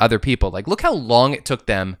compared to other people. Like, look how long it took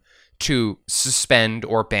them to suspend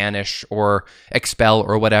or banish or expel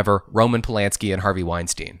or whatever Roman Polanski and Harvey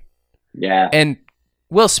Weinstein. Yeah. And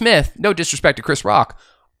Will Smith, no disrespect to Chris Rock,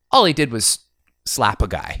 all he did was slap a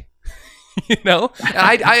guy. You know?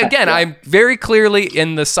 And I'm very clearly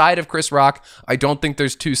in the side of Chris Rock. I don't think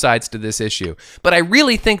there's two sides to this issue. But I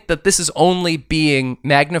really think that this is only being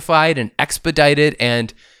magnified and expedited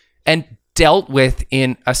and dealt with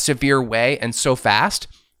in a severe way and so fast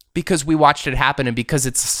because we watched it happen and because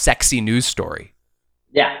it's a sexy news story.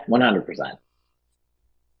 Yeah, 100%.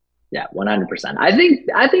 Yeah, 100%.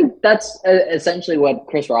 I think that's essentially what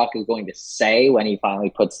Chris Rock is going to say when he finally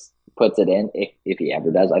puts it in, if he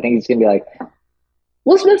ever does. I think he's going to be like,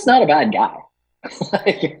 Will Smith's not a bad guy.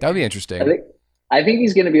 Like, that would be interesting. I think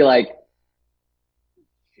he's going to be like,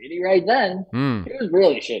 shitty right then. He was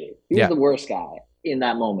really shitty. He was the worst guy in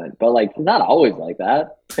that moment. But like, he's not always like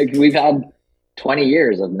that. Like, we've had 20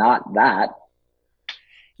 years of not that.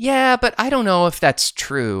 Yeah, but I don't know if that's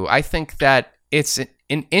true. I think that it's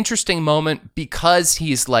an interesting moment because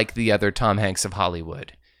he's like the other Tom Hanks of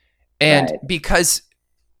Hollywood. And because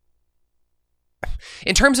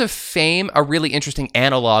in terms of fame, a really interesting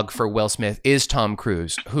analog for Will Smith is Tom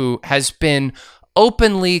Cruise, who has been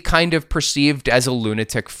openly kind of perceived as a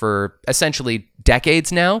lunatic for essentially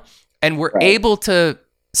decades now. And we're able to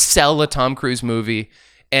sell a Tom Cruise movie.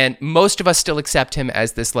 And most of us still accept him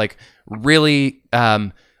as this like really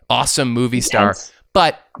awesome movie star.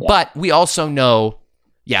 But we also know,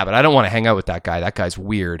 but I don't want to hang out with that guy. That guy's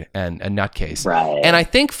weird and a nutcase. Right. And I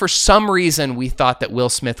think for some reason we thought that Will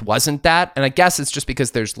Smith wasn't that. And I guess it's just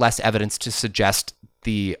because there's less evidence to suggest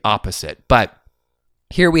the opposite. But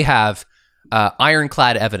here we have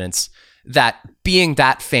ironclad evidence that being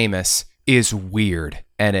that famous is weird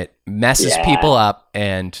and it messes people up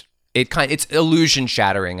and it's illusion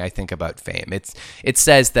shattering, I think, about fame. It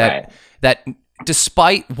says that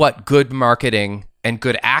despite what good marketing and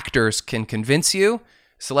good actors can convince you,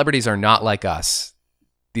 celebrities are not like us.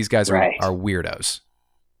 These guys are weirdos.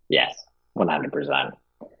 Yes, 100%.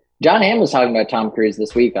 John Hamm was talking about Tom Cruise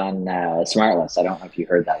this week on Smartless. I don't know if you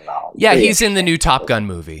heard that at all. Yeah, he's in the new Top Gun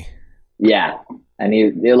movie. Yeah, and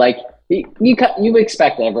you're like, you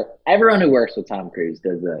expect everyone who works with Tom Cruise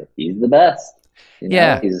he's the best. You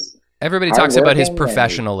know? Everybody talks about his hardworking, and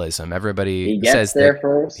professionalism. Everybody he gets says there that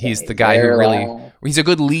first. he's and the guy who there really, last. he's a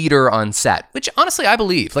good leader on set, which honestly I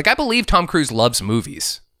believe. Like I believe Tom Cruise loves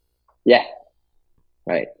movies. Yeah,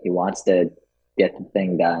 right. He wants to get the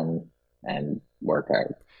thing done and work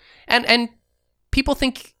hard. And people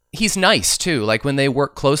think he's nice too. Like when they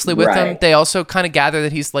work closely with him, Right. they also kind of gather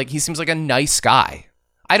that he seems like a nice guy.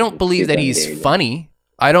 I don't believe that he's Dude. funny.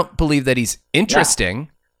 I don't believe that he's interesting,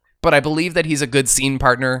 but I believe that he's a good scene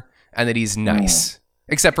partner and that he's nice.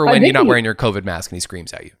 Except for I when you're think not he- wearing your COVID mask and he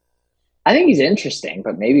screams at you. I think he's interesting,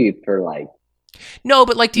 but maybe for like, No,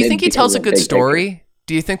 but like, do you Maybe think he because tells a of good big story?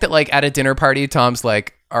 Do you think that like at a dinner party, Tom's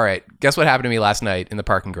like, all right, guess what happened to me last night in the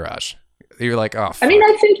parking garage? You're like, oh, fuck. I mean,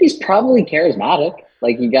 I think he's probably charismatic.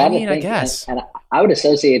 Like you got to I think, guess. and I would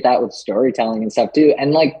associate that with storytelling and stuff too.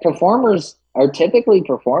 And like performers are typically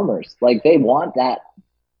performers. Like they want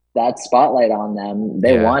that spotlight on them.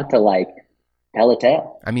 They Yeah. want to like tell a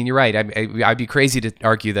tale. I mean, you're right. I'd be crazy to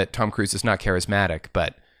argue that Tom Cruise is not charismatic,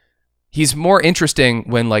 but he's more interesting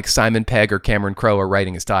when like Simon Pegg or Cameron Crowe are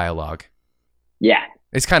writing his dialogue. Yeah,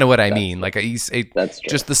 It's kind of what I That's mean. Like that's true.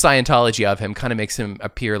 just the Scientology of him kind of makes him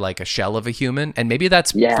appear like a shell of a human, and maybe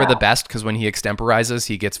that's Yeah. for the best because when he extemporizes,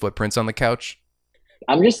 he gets footprints on the couch.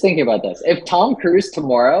 I'm just thinking about this. If Tom Cruise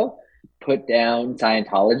tomorrow put down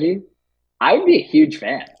Scientology, I would be a huge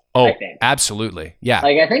fan. Oh, I think. absolutely, yeah.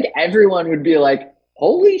 Like I think everyone would be like,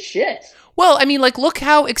 "Holy shit!" Well, I mean, like, look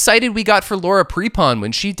how excited we got for Laura Prepon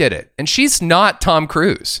when she did it, and she's not Tom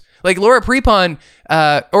Cruise. Like Laura Prepon,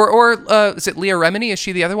 or is it Leah Remini? Is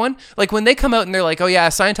she the other one? Like when they come out and they're like, "Oh yeah,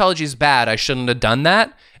 Scientology is bad. I shouldn't have done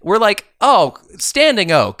that." We're like, "Oh,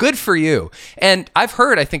 standing O, good for you." And I've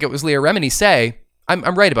heard, I think it was Leah Remini say, I'm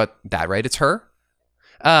right about that, right? It's her.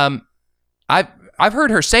 I've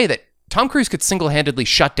heard her say that Tom Cruise could single-handedly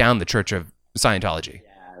shut down the Church of Scientology.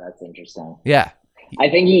 Yeah, that's interesting. Yeah. I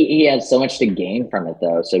think he has so much to gain from it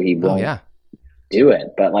though, so he Oh won't yeah. do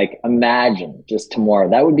it. But like, imagine just tomorrow,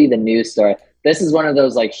 that would be the news story. This is one of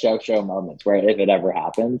those like show moments where if it ever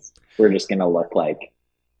happens, we're just gonna look like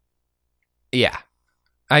Yeah.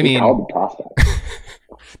 I we mean, called the prospect.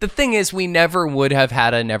 the thing is, we never would have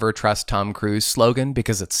had a "Never Trust Tom Cruise" slogan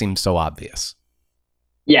because it seems so obvious.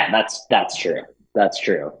 Yeah, that's true. That's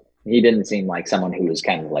true. He didn't seem like someone who was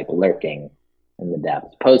kind of like lurking in the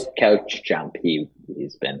depths. Post couch jump, he's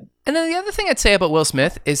been. And then the other thing I'd say about Will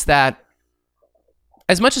Smith is that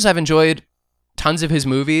as much as I've enjoyed tons of his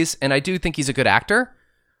movies, and I do think he's a good actor,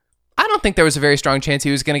 I don't think there was a very strong chance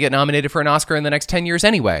he was going to get nominated for an Oscar in the next 10 years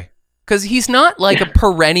anyway. Because he's not like a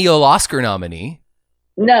perennial Oscar nominee.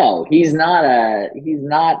 No, he's not a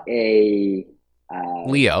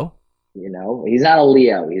Leo. you know, he's not a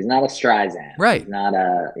Leo. He's not a Streisand. Right. He's not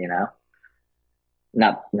a, you know,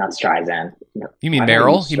 not Streisand. You mean I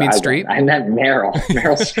Meryl? meant You mean Streisand. Streep? I meant Meryl.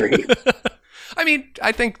 Meryl Streep. I mean,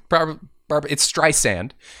 I think Barbara, it's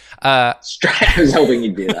Streisand. I was hoping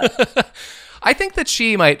you'd do that. I think that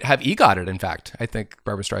she might have EGOT'd, in fact. I think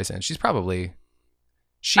Barbara Streisand.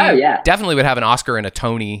 She Oh, yeah. definitely would have an Oscar and a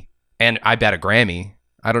Tony, and I bet a Grammy.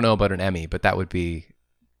 I don't know about an Emmy, but that would be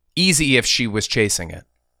easy if she was chasing it.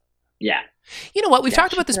 Yeah. You know what? We've Yeah,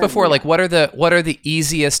 talked she about this could, before. yeah. Like, what are the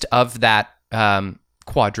easiest of that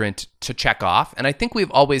quadrant to check off? And I think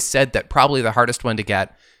we've always said that probably the hardest one to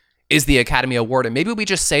get is the Academy Award. And maybe we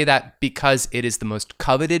just say that because it is the most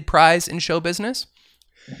coveted prize in show business.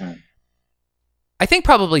 Mhm. I think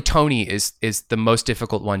probably Tony is the most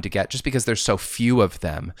difficult one to get just because there's so few of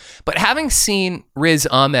them. But having seen Riz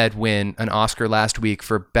Ahmed win an Oscar last week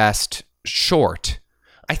for Best Short,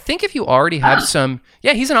 I think if you already have some...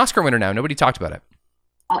 Yeah, he's an Oscar winner now. Nobody talked about it.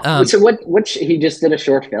 So he just did a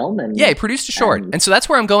short film and Yeah, he produced a short. And so that's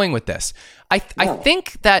where I'm going with this. I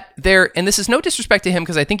think that and this is no disrespect to him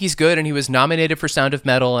because I think he's good and he was nominated for Sound of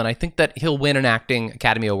Metal and I think that he'll win an Acting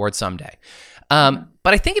Academy Award someday.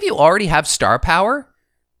 But I think if you already have star power,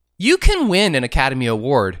 you can win an Academy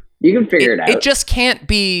Award. you can figure it out. It just can't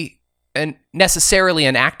be necessarily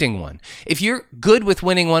an acting one. If you're good with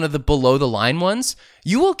winning one of the below the line ones,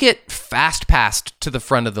 you will get fast passed to the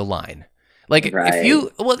front of the line. Like if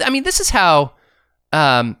you, well, I mean, this is how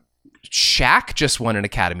Shaq just won an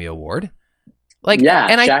Academy Award. Like, Yeah,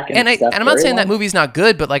 and Shaq and Steph I'm not Curry saying that won. movie's not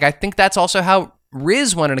good, but like I think that's also how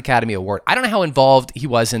Riz won an Academy Award. I don't know how involved he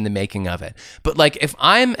was in the making of it, but like if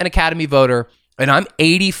I'm an Academy voter and I'm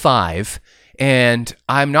 85 and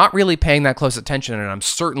I'm not really paying that close attention and I'm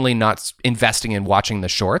certainly not investing in watching the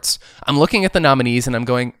shorts, I'm looking at the nominees and I'm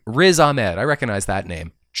going, Riz Ahmed, I recognize that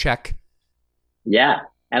name. Check. Yeah,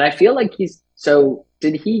 and I feel like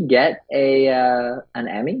did he get an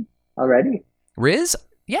Emmy already? Riz?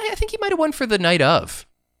 Yeah, I think he might have won for The Night Of.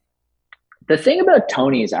 The thing about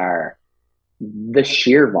Tonys are the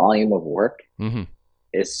sheer volume of work Mm-hmm.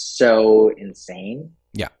 is so insane.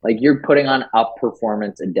 Yeah. Like you're putting on a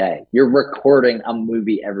performance a day. You're recording a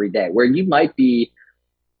movie every day where you might be,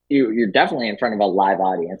 you're definitely in front of a live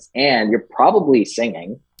audience and you're probably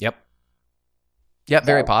singing. Yep. Yep,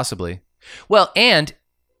 very possibly. Well, and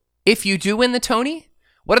if you do win the Tony,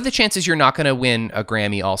 what are the chances you're not going to win a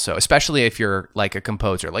Grammy also, especially if you're like a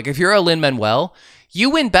composer? Like if you're a Lin-Manuel,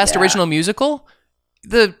 you win Best Original Musical,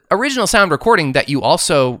 the original sound recording that you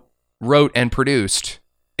also wrote and produced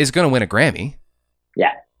is going to win a Grammy.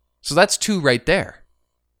 Yeah. So that's 2 right there.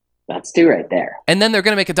 That's 2 right there. And then they're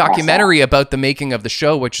going to make a documentary about the making of the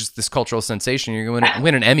show, which is this cultural sensation. You're going to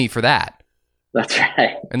win an Emmy for that. That's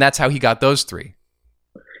right. And that's how he got those 3.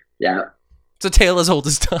 Yeah. It's a tale as old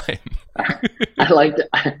as time. I liked it.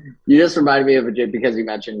 You just reminded me of a joke because you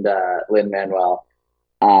mentioned Lin-Manuel.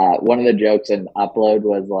 One of the jokes in Upload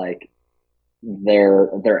was like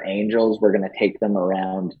their angels were going to take them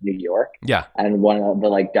around New York. Yeah. And one of the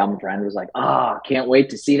like dumb friend was like, "Oh, can't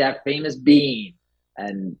wait to see that famous bean."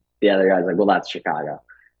 And the other guy's like, "Well, that's Chicago."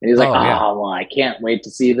 And he's like, "Oh, well, I can't wait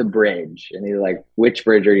to see the bridge." And he's like, "Which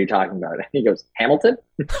bridge are you talking about?" And he goes, "Hamilton."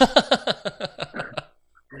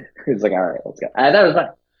 He's like, "All right, let's go." That was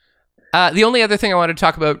fun. The only other thing I wanted to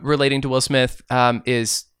talk about relating to Will Smith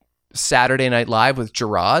is Saturday Night Live with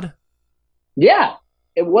Gerard. Yeah,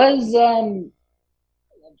 it was.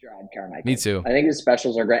 I love Gerard Carmichael. Me too. I think his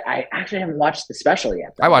specials are great. I actually haven't watched the special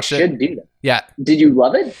yet. I watched it. Should do them. Yeah. Did you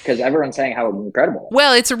love it? Because everyone's saying how incredible.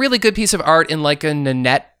 Well, it's a really good piece of art in like a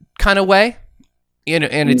Nanette kind of way. And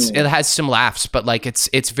it has some laughs, but like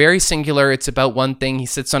it's very singular. It's about one thing. He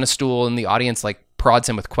sits on a stool and the audience like prods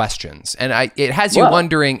him with questions. And it has you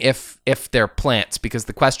wondering if they're plants, because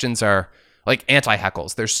the questions are like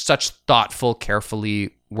anti-heckles. There's such thoughtful,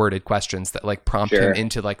 carefully worded questions that like prompt him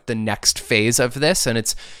into like the next phase of this. And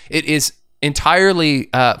it is entirely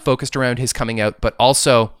focused around his coming out, but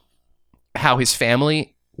also how his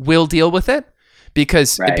family will deal with it,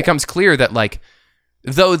 because it becomes clear that like,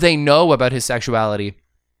 though they know about his sexuality,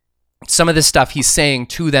 some of this stuff he's saying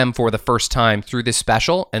to them for the first time through this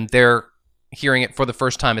special, and they're hearing it for the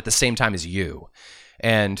first time at the same time as you.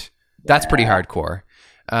 And that's pretty hardcore.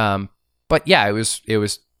 But yeah, it was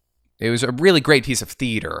a really great piece of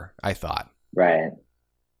theater, I thought. Right.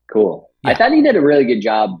 Cool. Yeah. I thought he did a really good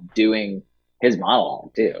job doing his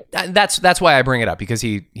monologue too. That's why I bring it up, because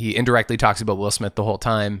he indirectly talks about Will Smith the whole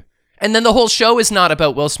time. And then the whole show is not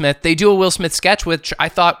about Will Smith. They do a Will Smith sketch, which I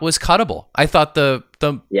thought was cuttable. I thought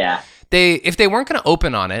if they weren't going to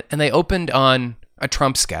open on it, and they opened on a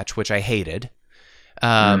Trump sketch, which I hated.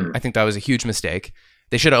 I think that was a huge mistake.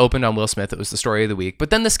 They should have opened on Will Smith. It was the story of the week. But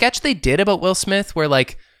then the sketch they did about Will Smith, where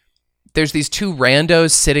like there's these 2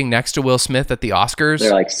 randos sitting next to Will Smith at the Oscars.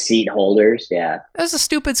 They're like seat holders. Yeah. That was a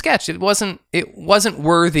stupid sketch. It wasn't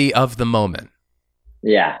worthy of the moment.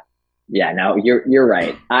 Yeah. Yeah, no, you're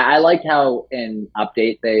right. I liked how in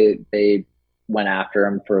Update they went after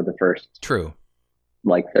him for the first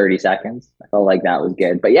like 30 seconds. I felt like that was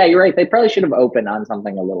good. But yeah, you're right. They probably should have opened on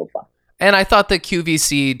something a little fun. And I thought the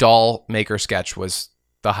QVC doll maker sketch was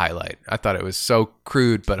the highlight. I thought it was so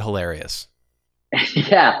crude but hilarious.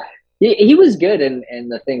 Yeah, he was good in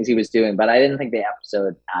the things he was doing, but I didn't think the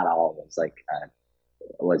episode at all was like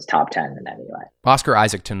was top 10 in any way. Oscar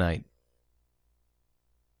Isaac tonight.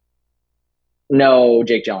 No,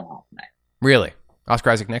 Jake Gyllenhaal tonight. Really?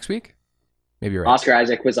 Oscar Isaac next week? Maybe you're right. Oscar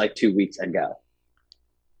Isaac was like 2 weeks ago.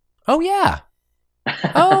 Oh, yeah.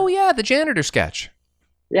 Oh, yeah, the janitor sketch.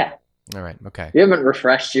 Yeah. All right, okay. You haven't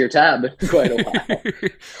refreshed your tab in quite a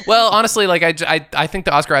while. Well, honestly, like I think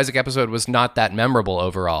the Oscar Isaac episode was not that memorable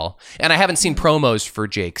overall. And I haven't seen promos for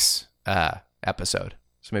Jake's episode.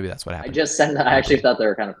 So maybe that's what happened. I actually thought they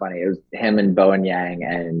were kind of funny. It was him and Bowen Yang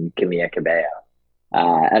and Camilla Cabello.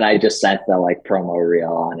 And I just sent the like promo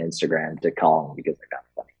reel on Instagram to Colin because they're kind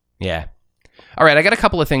of funny. Yeah. All right, I got a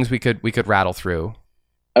couple of things we could rattle through.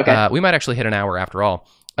 Okay. We might actually hit an hour after all.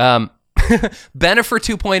 Bennifer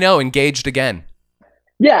 2.0 engaged again.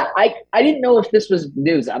 Yeah, I didn't know if this was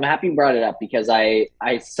news. I'm happy you brought it up because I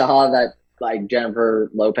saw that like Jennifer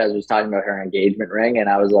Lopez was talking about her engagement ring, and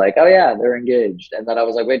I was like, oh yeah, they're engaged. And then I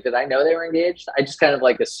was like, wait, did I know they were engaged? I just kind of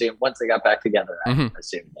like assumed once they got back together, I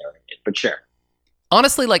assumed they were engaged. But sure.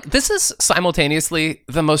 Honestly, like this is simultaneously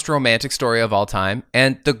the most romantic story of all time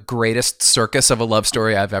and the greatest circus of a love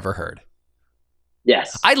story I've ever heard.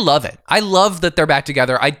 Yes. I love it. I love that they're back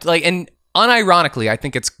together. I like, and unironically, I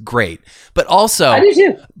think it's great. But also, I do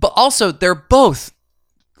too. But also, they're both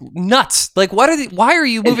nuts. Like, why are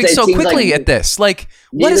you moving so quickly like at this? Like,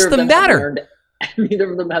 what is the matter?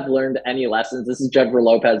 Neither of them have learned any lessons. This is Jennifer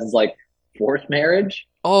Lopez is like, fourth marriage.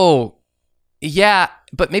 Oh, yeah,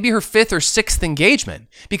 but maybe her fifth or sixth engagement,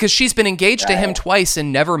 because she's been engaged to him twice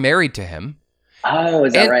and never married to him. Oh,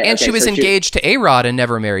 is that right? And Okay, she was engaged to A-Rod and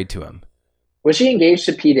never married to him. Was she engaged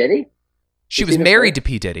to P. Diddy? She was married to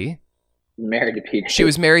P. Diddy. Married to P. Diddy. She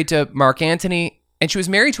was married to Mark Antony, and she was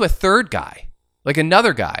married to a third guy, like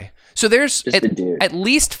another guy. So there's at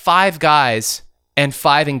least 5 guys and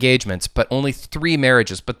 5 engagements, but only 3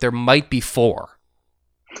 marriages, but there might be 4.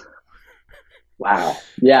 Wow.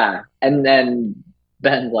 Yeah. And then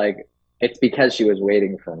Ben's like, it's because she was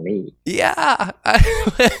waiting for me. Yeah.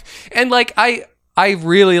 And like, I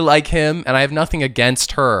really like him, and I have nothing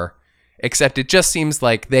against her, except it just seems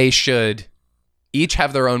like they should each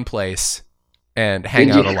have their own place and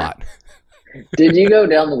hang out a lot. Did you go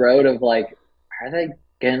down the road of like, are they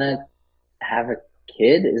gonna have a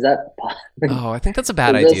kid? Is that possible? Oh, I think that's a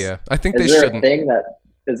bad idea. I think they shouldn't.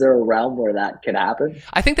 Is there a realm where that could happen?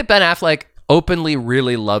 I think that Ben Affleck openly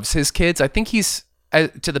really loves his kids. I think he's,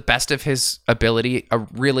 to the best of his ability, a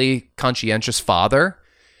really conscientious father.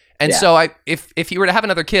 And so if he were to have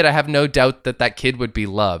another kid, I have no doubt that kid would be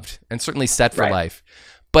loved and certainly set for life.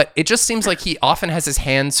 But it just seems like he often has his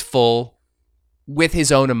hands full with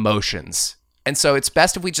his own emotions. And so it's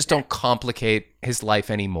best if we just don't complicate his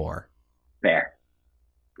life anymore. Fair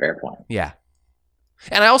point. Yeah.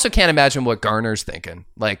 And I also can't imagine what Garner's thinking.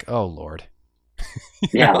 Like, oh, Lord.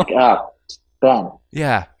 Yeah. Like, oh, Ben.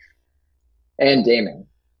 Yeah. And Damon.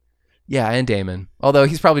 Yeah, and Damon. Although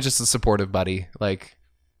he's probably just a supportive buddy. Like,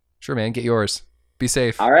 sure, man, get yours. Be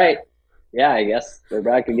safe. All right. Yeah, I guess they're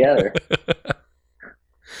back together.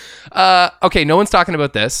 Okay, no one's talking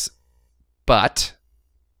about this, but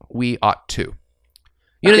we ought to.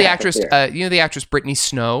 You know the actress. You know the actress Brittany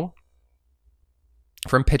Snow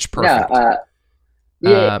from Pitch Perfect.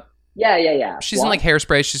 Yeah. She's in like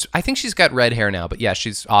Hairspray. I think she's got red hair now, but yeah,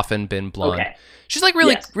 she's often been blonde. Okay. She's like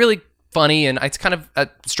really funny, and it's kind of a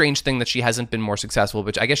strange thing that she hasn't been more successful,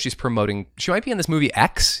 but I guess she's promoting. She might be in this movie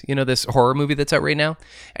X, you know, this horror movie that's out right now.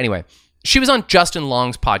 Anyway, she was on Justin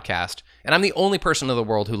Long's podcast, and I'm the only person in the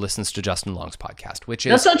world who listens to Justin Long's podcast, which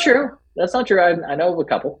is... That's not true. I know of a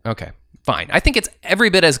couple. Okay, fine. I think it's every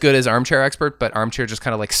bit as good as Armchair Expert, but Armchair just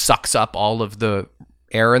kind of like sucks up all of the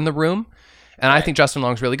air in the room. And I think Justin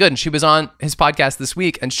Long's really good. And she was on his podcast this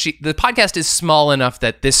week, and the podcast is small enough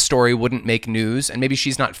that this story wouldn't make news, and maybe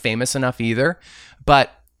she's not famous enough either.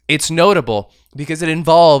 But it's notable because it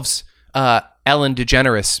involves Ellen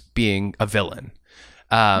DeGeneres being a villain.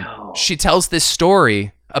 She tells this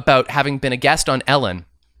story about having been a guest on Ellen,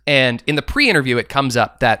 and in the pre-interview, it comes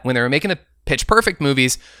up that when they were making the Pitch Perfect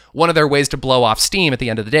movies, one of their ways to blow off steam at the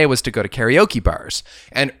end of the day was to go to karaoke bars.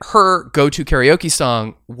 And her go-to karaoke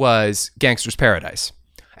song was Gangster's Paradise.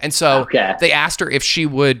 And so they asked her if she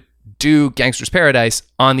would do Gangster's Paradise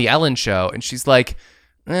on the Ellen show. And she's like,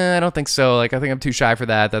 I don't think so. Like, I think I'm too shy for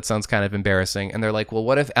that. That sounds kind of embarrassing. And they're like, well,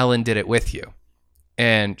 what if Ellen did it with you?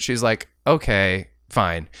 And she's like, okay,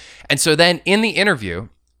 fine. And so then in the interview,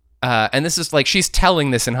 and this is like, she's telling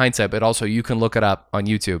this in hindsight, but also you can look it up on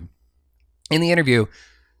YouTube. In the interview,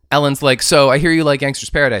 Ellen's like, so I hear you like Gangster's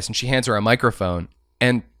Paradise, and she hands her a microphone,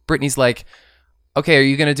 and Brittany's like, okay, are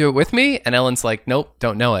you going to do it with me? And Ellen's like, nope,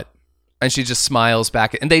 don't know it. And she just smiles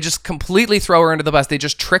back, and they just completely throw her under the bus. They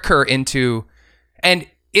just trick her into, and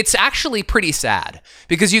it's actually pretty sad,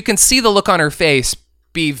 because you can see the look on her face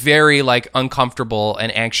be very like uncomfortable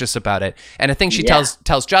and anxious about it. And I think she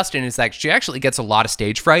tells Justin is that she actually gets a lot of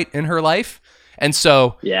stage fright in her life. And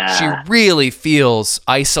so she really feels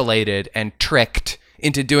isolated and tricked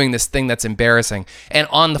into doing this thing that's embarrassing. And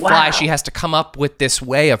on the fly, she has to come up with this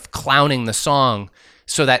way of clowning the song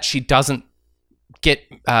so that she doesn't get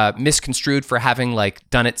misconstrued for having like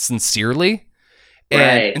done it sincerely.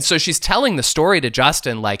 And so she's telling the story to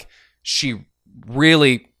Justin like she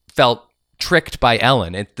really felt tricked by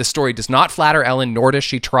Ellen. The story does not flatter Ellen, nor does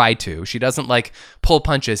she try to. She doesn't like pull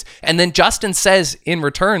punches. And then Justin says in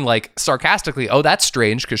return, like sarcastically, oh, that's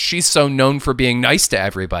strange because she's so known for being nice to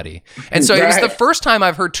everybody. And so it was the first time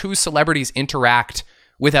I've heard 2 celebrities interact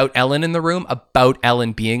without Ellen in the room about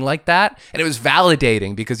Ellen being like that. And it was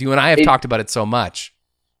validating because you and I have talked about it so much.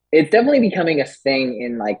 It's definitely becoming a thing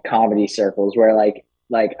in like comedy circles where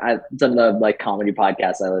some of the like comedy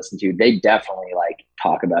podcasts I listen to, they definitely like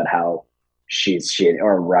talk about how she's shit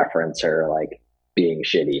or reference her like being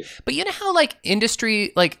shitty. But you know how like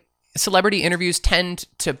industry, like celebrity interviews tend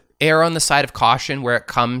to err on the side of caution where it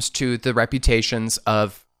comes to the reputations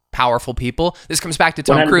of powerful people. This comes back to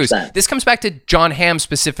Tom 100%. Cruise. This comes back to John Hamm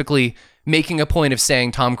specifically making a point of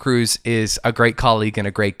saying Tom Cruise is a great colleague and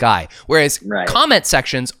a great guy. Whereas comment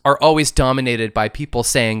sections are always dominated by people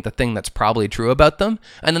saying the thing that's probably true about them.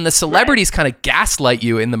 And then the celebrities kind of gaslight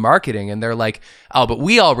you in the marketing, and they're like, oh, but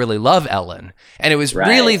we all really love Ellen. And it was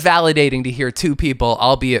really validating to hear two people,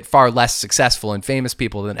 albeit far less successful and famous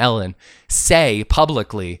people than Ellen, say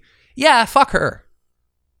publicly, yeah, fuck her.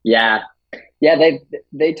 Yeah. Yeah,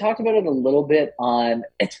 they talked about it a little bit on.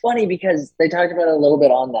 It's funny because they talked about it a little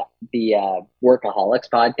bit on the Workaholics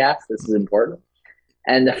podcast. This is important,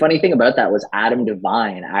 and the funny thing about that was Adam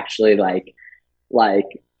Devine actually like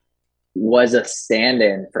was a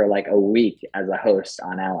stand-in for like a week as a host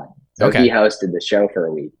on Ellen. So he hosted the show for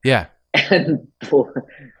a week. Yeah, and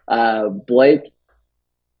Blake,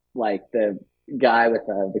 like the guy with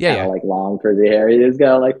the kind of like long frizzy hair, he just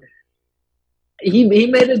got like. He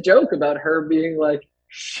made a joke about her being like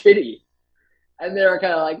shitty, and they were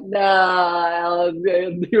kind of like, nah.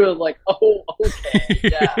 And he was like, oh, okay,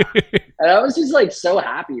 yeah. And I was just like so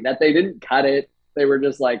happy that they didn't cut it. They were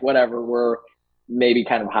just like, whatever. We're maybe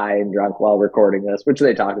kind of high and drunk while recording this, which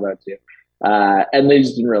they talk about too. And they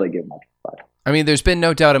just didn't really give much fuck. I mean, there's been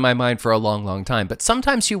no doubt in my mind for a long, long time, but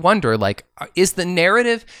sometimes you wonder, like, is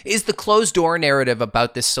the closed door narrative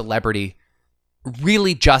about this celebrity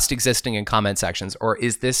really just existing in comment sections, or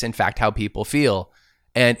is this in fact how people feel?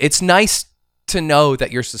 And it's nice to know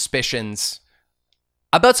that your suspicions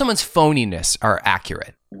about someone's phoniness are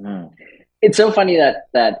accurate. It's so funny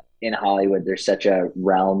that in Hollywood there's such a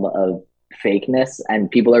realm of fakeness, and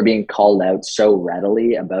people are being called out so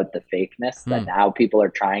readily about the fakeness that now people are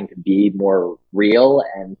trying to be more real,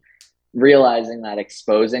 and realizing that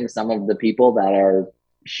exposing some of the people that are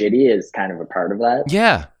shitty is kind of a part of that.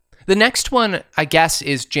 Yeah. The next one, I guess,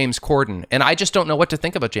 is James Corden. And I just don't know what to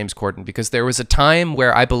think about James Corden, because there was a time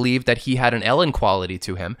where I believed that he had an Ellen quality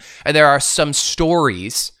to him. And there are some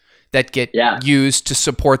stories that get used to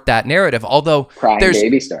support that narrative. Although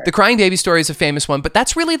the crying baby story is a famous one, but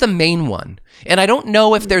that's really the main one. And I don't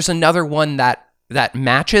know if there's another one that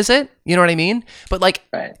matches it. You know what I mean? But like,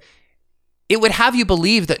 it would have you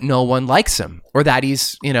believe that no one likes him, or that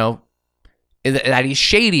he's, that he's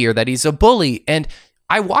shady, or that he's a bully. And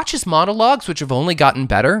I watch his monologues, which have only gotten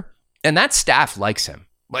better, and that staff likes him.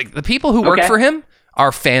 Like, the people who work for him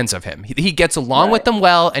are fans of him. He gets along with them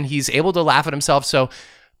well, and he's able to laugh at himself. So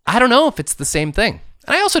I don't know if it's the same thing.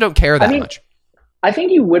 And I also don't care that much. I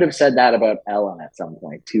think you would have said that about Ellen at some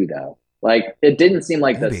point too, though. Like, it didn't seem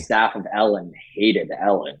like the staff of Ellen hated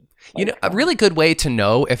Ellen. Like, a really good way to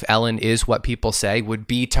know if Ellen is what people say would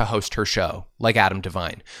be to host her show, like Adam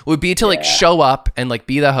Devine. Would be to like show up and like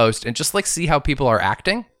be the host and just like see how people are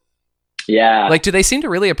acting. Yeah. Like, do they seem to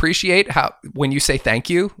really appreciate how when you say thank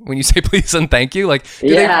you, when you say please and thank you? Like,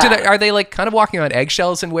 are they like kind of walking on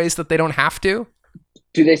eggshells in ways that they don't have to?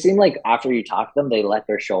 Do they seem like after you talk to them, they let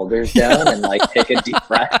their shoulders down and like take a deep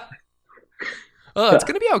breath? Oh, it's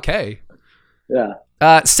gonna be okay.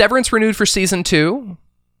 Yeah. Severance renewed for season 2.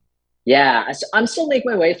 Yeah, I'm still making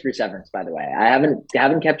my way through Severance, by the way. I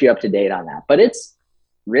haven't kept you up to date on that, but it's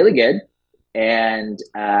really good. And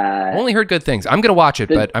I've only heard good things. I'm going to watch it,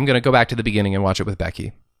 but I'm going to go back to the beginning and watch it with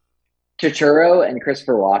Becky. Turturro and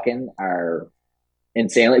Christopher Walken are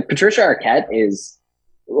insanely. Patricia Arquette is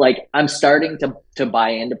like, I'm starting to buy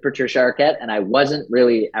into Patricia Arquette, and I wasn't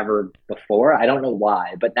really ever before. I don't know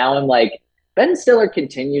why, but now I'm like, Ben Stiller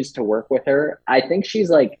continues to work with her. I think she's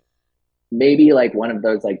like, maybe like one of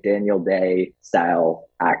those like Daniel Day style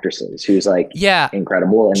actresses who's like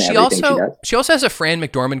incredible in everything she does. She also has a Fran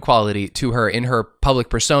McDormand quality to her in her public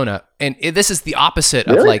persona, and this is the opposite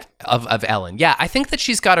of like of Ellen. Yeah, I think that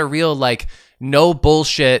she's got a real like no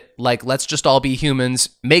bullshit, like let's just all be humans,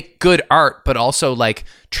 make good art, but also like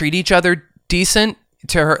treat each other decent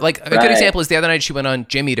to her. Like a good example is the other night she went on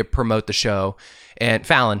Jimmy to promote the show, and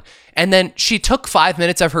Fallon. And then she took 5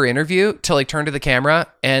 minutes of her interview to like turn to the camera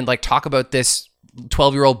and like talk about this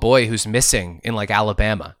 12-year-old boy who's missing in like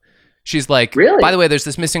Alabama. She's like, by the way, there's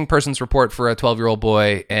this missing persons report for a 12-year-old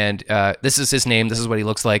boy, and this is his name. This is what he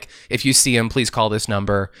looks like. If you see him, please call this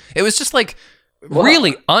number. It was just like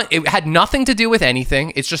really, it had nothing to do with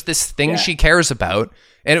anything. It's just this thing she cares about.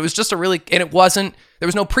 And it was just there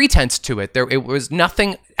was no pretense to it. It was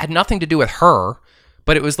nothing, had nothing to do with her,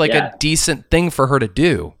 but it was like a decent thing for her to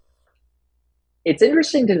do. It's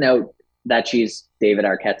interesting to note that she's David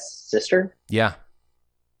Arquette's sister. Yeah.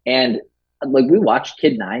 And like, we watched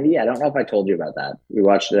Kid 90. I don't know if I told you about that. We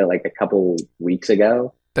watched it like a couple weeks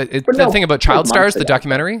ago. The thing about child stars, the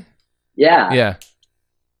documentary? Yeah. Yeah.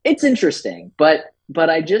 It's interesting, but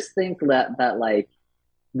I just think that like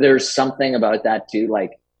there's something about that too.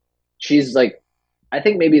 Like, she's like, I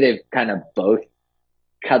think maybe they've kind of both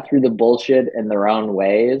cut through the bullshit in their own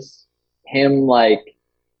ways. Him like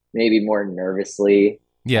maybe more nervously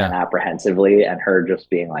and apprehensively, and her just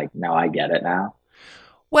being like, no, I get it now.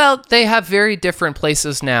 Well, they have very different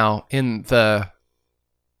places now in the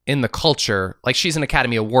culture. Like, she's an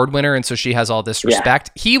Academy Award winner, and so she has all this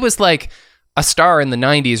respect. He was like a star in the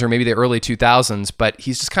 90s or maybe the early 2000s, but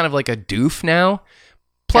he's just kind of like a doof now.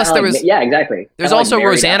 Plus, kinda there like, was exactly. There's Kinda also like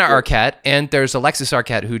Rosanna after. Arquette, and there's Alexis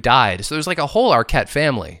Arquette who died. So there's like a whole Arquette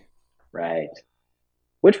family. Right.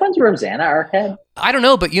 Which one's Rosanna Arquette? I don't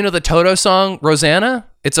know, but you know the Toto song, Rosanna?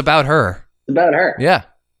 It's about her. It's about her. Yeah.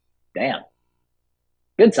 Damn.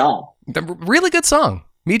 Good song. Really good song.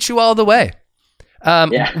 Meet You All the Way.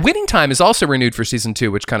 Winning Time is also renewed for season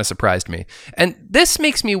 2, which kind of surprised me. And this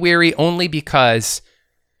makes me weary only because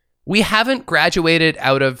we haven't graduated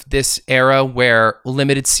out of this era where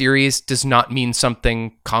limited series does not mean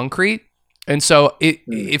something concrete. And so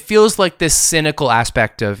it feels like this cynical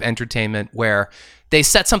aspect of entertainment where they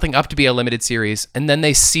set something up to be a limited series and then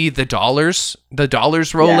they see the dollars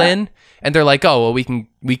roll in, and they're like, oh, well,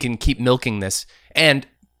 we can keep milking this. And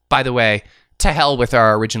by the way, to hell with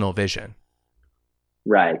our original vision.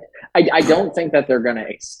 Right. I don't think that they're going to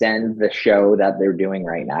extend the show that they're doing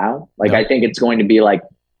right now. Like, I think it's going to be like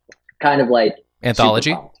kind of like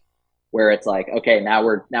anthology, where it's like, okay, now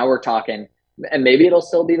we're talking, and maybe it'll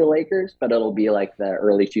still be the Lakers, but it'll be like the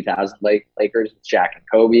early 2000s Lakers with Shaq and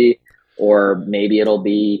Kobe, or maybe it'll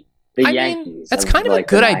be the Yankees. Mean, that's kind of like a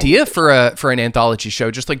good idea for an anthology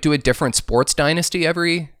show. Just like do a different sports dynasty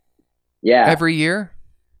every year.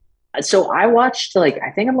 So I watched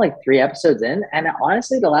I think I'm like 3 episodes in, and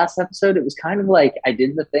honestly, the last episode, it was kind of like I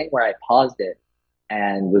did the thing where I paused it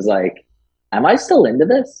and was like, am I still into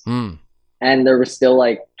this? And there was still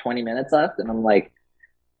like 20 minutes left, and I'm like,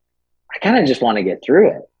 I kind of just want to get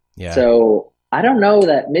through it. Yeah. So I don't know,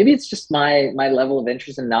 that maybe it's just my level of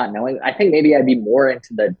interest in not knowing. I think maybe I'd be more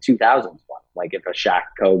into the 2000s one, like if a Shaq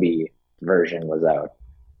Kobe version was out.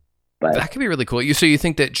 But that could be really cool. So you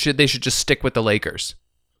think that they should just stick with the Lakers?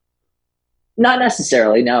 Not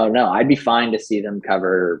necessarily. No. I'd be fine to see them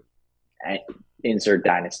cover, insert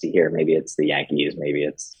dynasty here. Maybe it's the Yankees. Maybe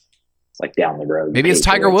it's like down the road. Maybe it's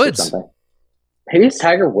Tiger Woods. Maybe it's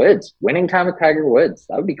Tiger Woods. Winning time with Tiger Woods.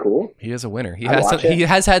 That would be cool. He is a winner. He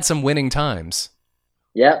has had some winning times.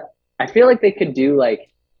 Yeah. I feel like they could do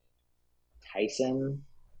like Tyson.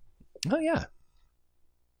 Oh yeah.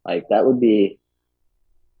 Like that would be,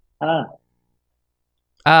 I don't know.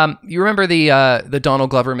 You remember the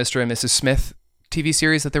Donald Glover, Mr. and Mrs. Smith TV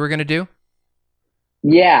series that they were going to do?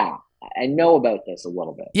 Yeah, I know about this a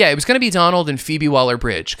little bit. Yeah, it was going to be Donald and Phoebe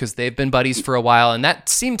Waller-Bridge because they've been buddies for a while, and that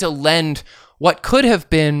seemed to lend what could have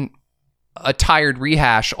been a tired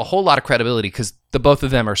rehash a whole lot of credibility because the both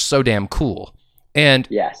of them are so damn cool. And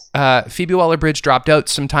yes, Phoebe Waller-Bridge dropped out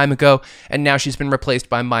some time ago, and now she's been replaced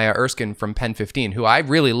by Maya Erskine from Pen 15, who I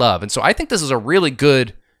really love. And so I think this is a really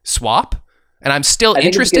good swap. And I'm still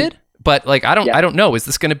interested, but like I don't know. Is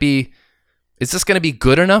this going to be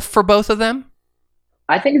good enough for both of them?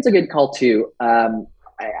 I think it's a good call too. I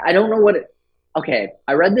don't know what. Okay,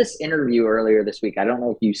 I read this interview earlier this week. I don't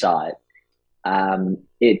know if you saw it.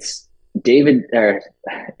 It's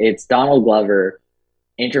Donald Glover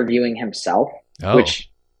interviewing himself,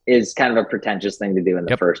 which is kind of a pretentious thing to do in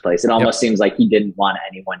the first place. It almost seems like he didn't want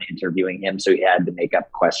anyone interviewing him, so he had to make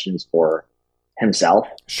up questions for himself.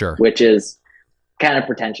 Sure, which is kind of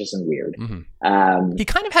pretentious and weird. Mm-hmm. He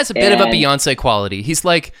kind of has a bit of a Beyonce quality. He's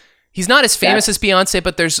not as famous as Beyonce,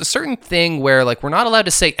 but there's a certain thing where like we're not allowed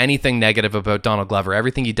to say anything negative about Donald Glover.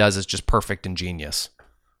 Everything he does is just perfect and genius.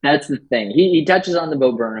 That's the thing. He touches on the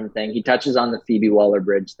Bo Burnham thing. He touches on the Phoebe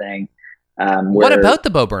Waller-Bridge thing. What about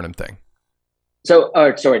the Bo Burnham thing? So,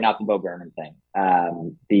 sorry, not the Bo Burnham thing.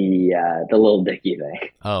 The Lil Dicky thing.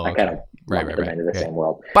 Oh, okay. I kind of lumped them into the same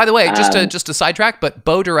world. By the way, just to sidetrack, but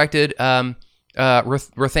Bo directed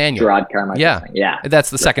Rothaniel. Gerard Carmichael. Yeah. That's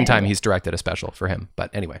the second time he's directed a special for him. But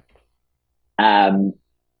anyway.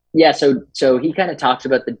 So he kind of talks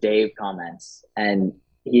about the Dave comments, and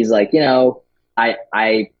he's like,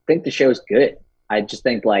 I think the show's good. I just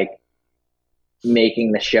think like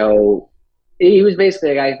making the show, he was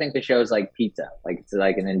basically like, I think the show's like pizza. Like it's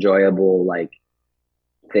like an enjoyable like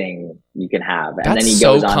thing you can have. And That's then he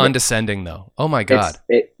so goes on condescending though. Oh my God.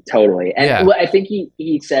 Totally. And I think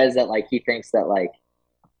he says that like he thinks that like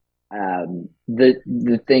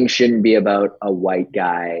the thing shouldn't be about a white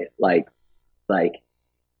guy like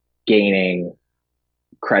gaining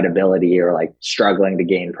credibility or like struggling to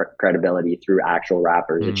gain credibility through actual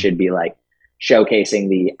rappers. It should be like showcasing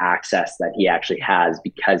the access that he actually has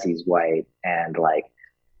because he's white, and like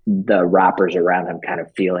the rappers around him kind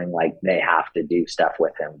of feeling like they have to do stuff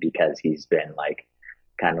with him because he's been like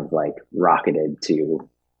kind of like rocketed to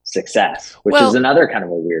success, which is another kind of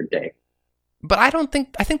a weird thing. But I don't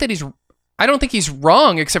think he's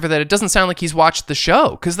wrong, except for that it doesn't sound like he's watched the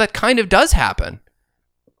show, because that kind of does happen.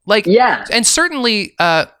 Like, yeah. And certainly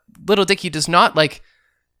Little Dicky does not, like,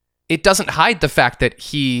 it doesn't hide the fact that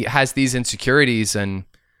he has these insecurities. And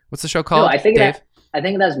what's the show called? No, I think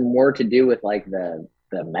it has more to do with like the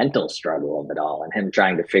mental struggle of it all and him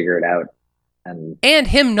trying to figure it out. And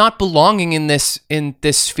him not belonging in this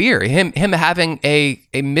sphere, him having a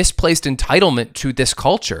misplaced entitlement to this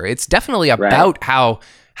culture. It's definitely about how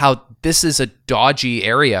this is a dodgy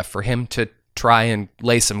area for him to try and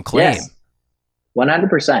lay some claim. Yes.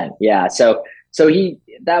 100%. Yeah. So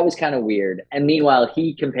that was kind of weird. And meanwhile,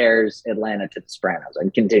 he compares Atlanta to The Sopranos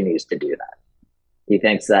and continues to do that. He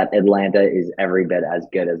thinks that Atlanta is every bit as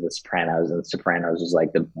good as The Sopranos, and The Sopranos is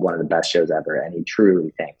like one of the best shows ever. And he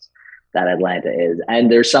truly thinks that Atlanta is.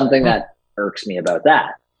 And there's something that irks me about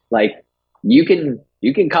that. Like, you can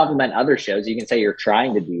compliment other shows. You can say you're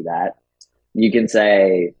trying to do that. You can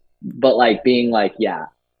say, but like being like, yeah,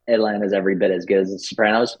 Atlanta's every bit as good as The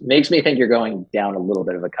Sopranos makes me think you're going down a little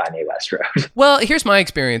bit of a Kanye West road. Well, here's my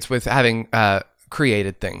experience with having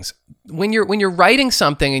created things. When you're writing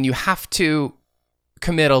something and you have to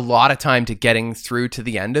commit a lot of time to getting through to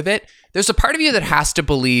the end of it, there's a part of you that has to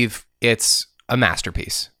believe it's a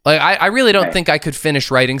masterpiece. Like, I really don't think I could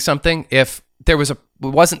finish writing something if there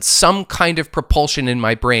wasn't some kind of propulsion in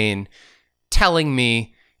my brain telling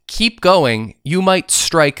me, keep going, you might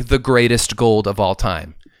strike the greatest gold of all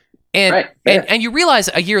time. And and you realize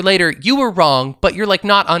a year later you were wrong, but you're like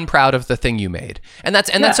not unproud of the thing you made. And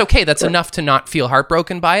that's okay. That's enough to not feel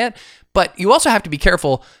heartbroken by it. But you also have to be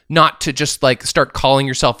careful not to just like start calling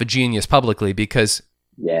yourself a genius publicly, because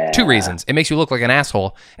two reasons. It makes you look like an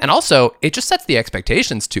asshole. And also it just sets the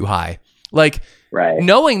expectations too high. Like,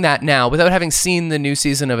 knowing that now, without having seen the new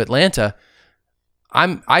season of Atlanta,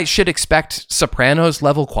 I should expect Sopranos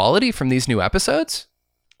level quality from these new episodes.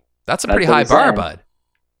 That's a pretty high bar, bud.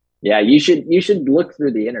 Yeah, you should look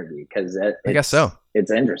through the interview, because I guess so.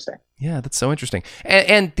 It's interesting. Yeah, that's so interesting.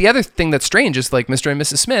 And the other thing that's strange is like Mr. and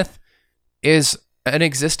Mrs. Smith is an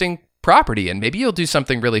existing property, and maybe you'll do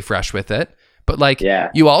something really fresh with it. But like,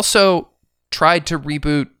 you also tried to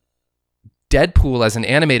reboot Deadpool as an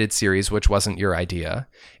animated series, which wasn't your idea.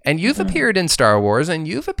 And you've appeared in Star Wars, and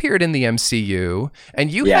you've appeared in the MCU,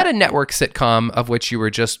 and you had a network sitcom of which you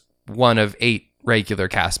were just one of 8 regular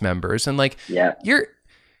cast members. And like,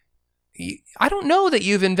 I don't know that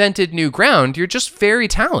you've invented new ground. You're just very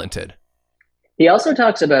talented. He also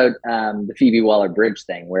talks about the Phoebe Waller-Bridge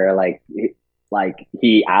thing, where like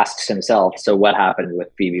he asks himself, so what happened with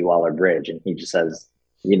Phoebe Waller-Bridge? And he just says,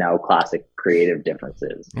 classic creative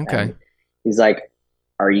differences. Okay. And he's like,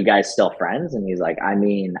 are you guys still friends? And he's like, I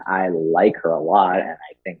mean, I like her a lot, and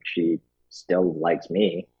I think she still likes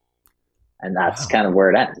me. And that's kind of where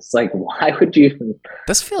it ends. It's like, why would you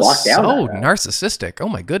This feels walk down so narcissistic. Oh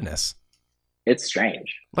my goodness. It's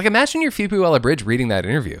strange. Like, imagine you're Phoebe Waller-Bridge reading that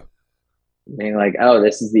interview. Being like, oh,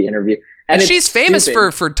 this is the interview. And she's famous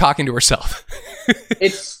for talking to herself.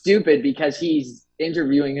 It's stupid because he's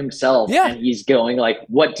interviewing himself and he's going like,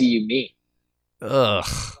 what do you mean? Ugh.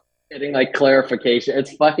 Getting like clarification.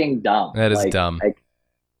 It's fucking dumb. That is dumb.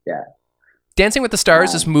 Yeah. Dancing with the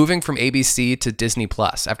Stars is moving from ABC to Disney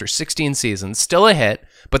Plus after 16 seasons. Still a hit,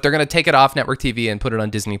 but they're going to take it off network TV and put it on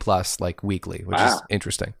Disney Plus like weekly, which is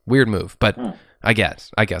interesting. Weird move, but I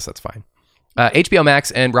guess that's fine. HBO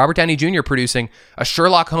Max and Robert Downey Jr. producing a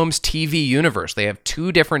Sherlock Holmes TV universe. They have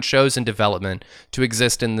 2 different shows in development to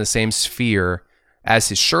exist in the same sphere as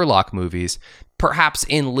his Sherlock movies, perhaps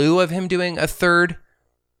in lieu of him doing a 3rd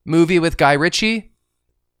movie with Guy Ritchie.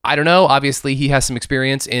 I don't know. Obviously, he has some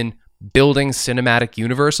experience in building cinematic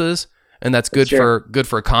universes, and that's good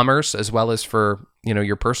for commerce as well as for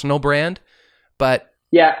your personal brand. But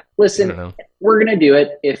listen, we're gonna do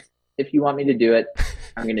it. If you want me to do it,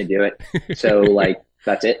 I'm gonna do it. So like,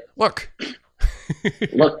 that's it. Look,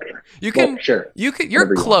 you can sure you could.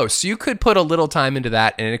 You're close. You could put a little time into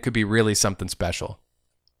that, and it could be really something special.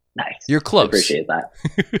 Nice. You're close. I appreciate that.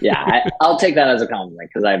 Yeah, I'll take that as a compliment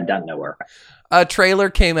because I've done no work. A trailer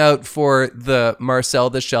came out for the Marcel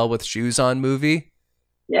the Shell with Shoes On movie.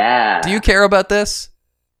 Yeah. Do you care about this?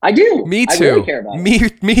 I do. Me too. I really care about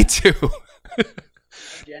it. Me too.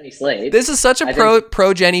 Jenny Slate. This is such a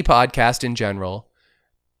pro Jenny podcast in general.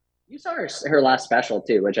 You saw her last special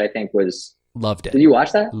too, which I think was... Loved it. Did you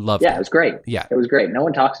watch that? Loved it. Yeah, it was great. Yeah. It was great. No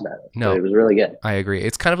one talks about it. No. It was really good. I agree.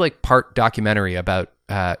 It's kind of like part documentary about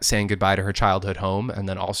saying goodbye to her childhood home, and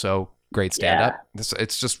then also great stand-up.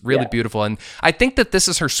 It's just really beautiful. And I think that this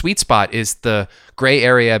is her sweet spot, is the gray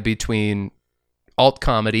area between alt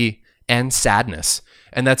comedy and sadness.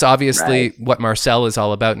 And that's obviously what Marcel is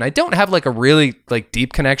all about. And I don't have like a really like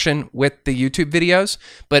deep connection with the YouTube videos,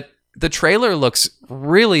 but the trailer looks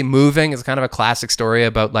really moving. It's kind of a classic story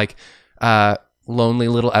about like lonely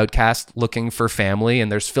little outcast looking for family.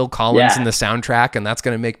 And there's Phil Collins in the soundtrack, and that's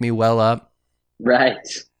going to make me well up. Right.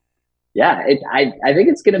 Yeah, I think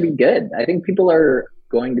it's going to be good. I think people are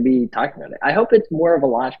going to be talking about it. I hope it's more of a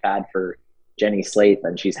launch pad for Jenny Slate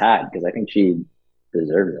than she's had, because I think she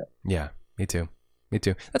deserves it. Yeah, me too. Me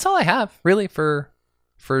too. That's all I have really for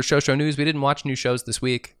show news. We didn't watch new shows this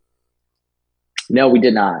week. No, we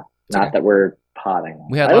did not. Not that we're potting.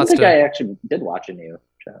 We had I don't think I actually did watch a new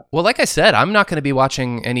show. Well, like I said, I'm not going to be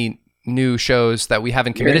watching any new shows that we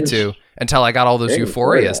haven't committed to until I got all those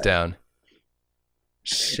Euphorias down.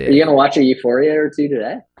 Shit. Are you going to watch a Euphoria or two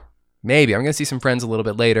today? Maybe. I'm going to see some friends a little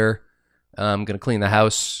bit later. I'm going to clean the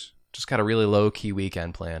house. Just got a really low-key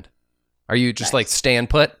weekend planned. Are you just like staying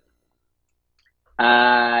put?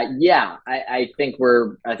 Yeah, I think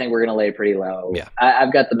we're gonna lay pretty low. Yeah.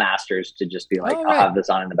 I've got the masters to just be like, I'll have this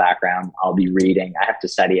on in the background. I'll be reading. I have to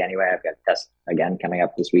study anyway. I've got a test again coming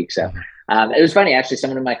up this week. So, it was funny actually.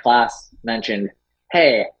 Someone in my class mentioned,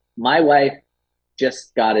 "Hey, my wife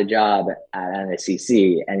just got a job at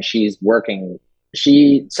NSCC and she's working.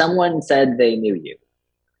 Someone said they knew you."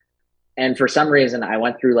 And for some reason, I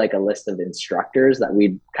went through like a list of instructors that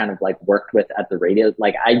we'd kind of like worked with at the radio.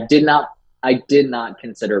 Like I did not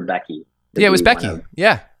consider Becky. Yeah, it was Becky.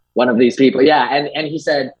 One of these people. Yeah. And he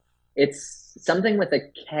said, it's something with a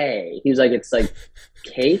K. He was like, it's like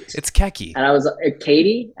Kate. It's Keki. And I was like,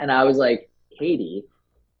 Katie. And I was like, Katie.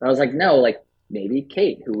 And I was like, no, like maybe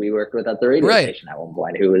Kate, who we worked with at the radio station at one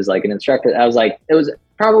point, who was like an instructor. I was like, it was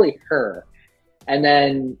probably her. And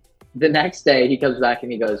then the next day he comes back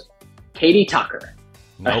and he goes, Katie Tucker.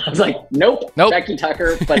 Nope. I was like, nope. Becky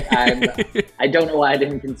Tucker, but I don't know why I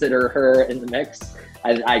didn't consider her in the mix.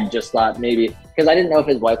 I just thought maybe, because I didn't know if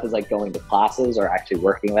his wife was like going to classes or actually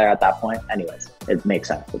working there at that point. Anyways, it makes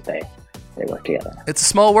sense that they work together. It's a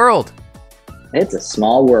small world. It's a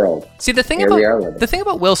small world. See, the thing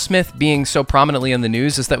about Will Smith being so prominently in the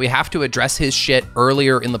news is that we have to address his shit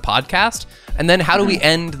earlier in the podcast, and then how do we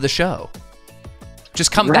end the show?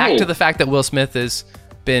 Just come back to the fact that Will Smith has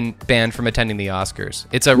been banned from attending the Oscars.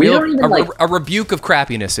 It's a rebuke of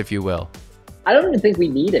crappiness, if you will. I don't even think we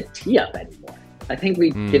need a tee-up anymore. I think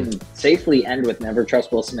we can safely end with never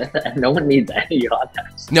trust Will Smith, and no one needs any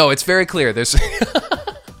context. No, it's very clear. There's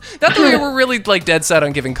not that we were really like dead set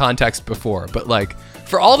on giving context before, but like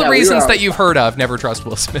for all the reasons that you've heard of, never trust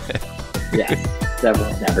Will Smith. Yeah,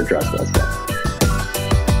 definitely never trust Will Smith.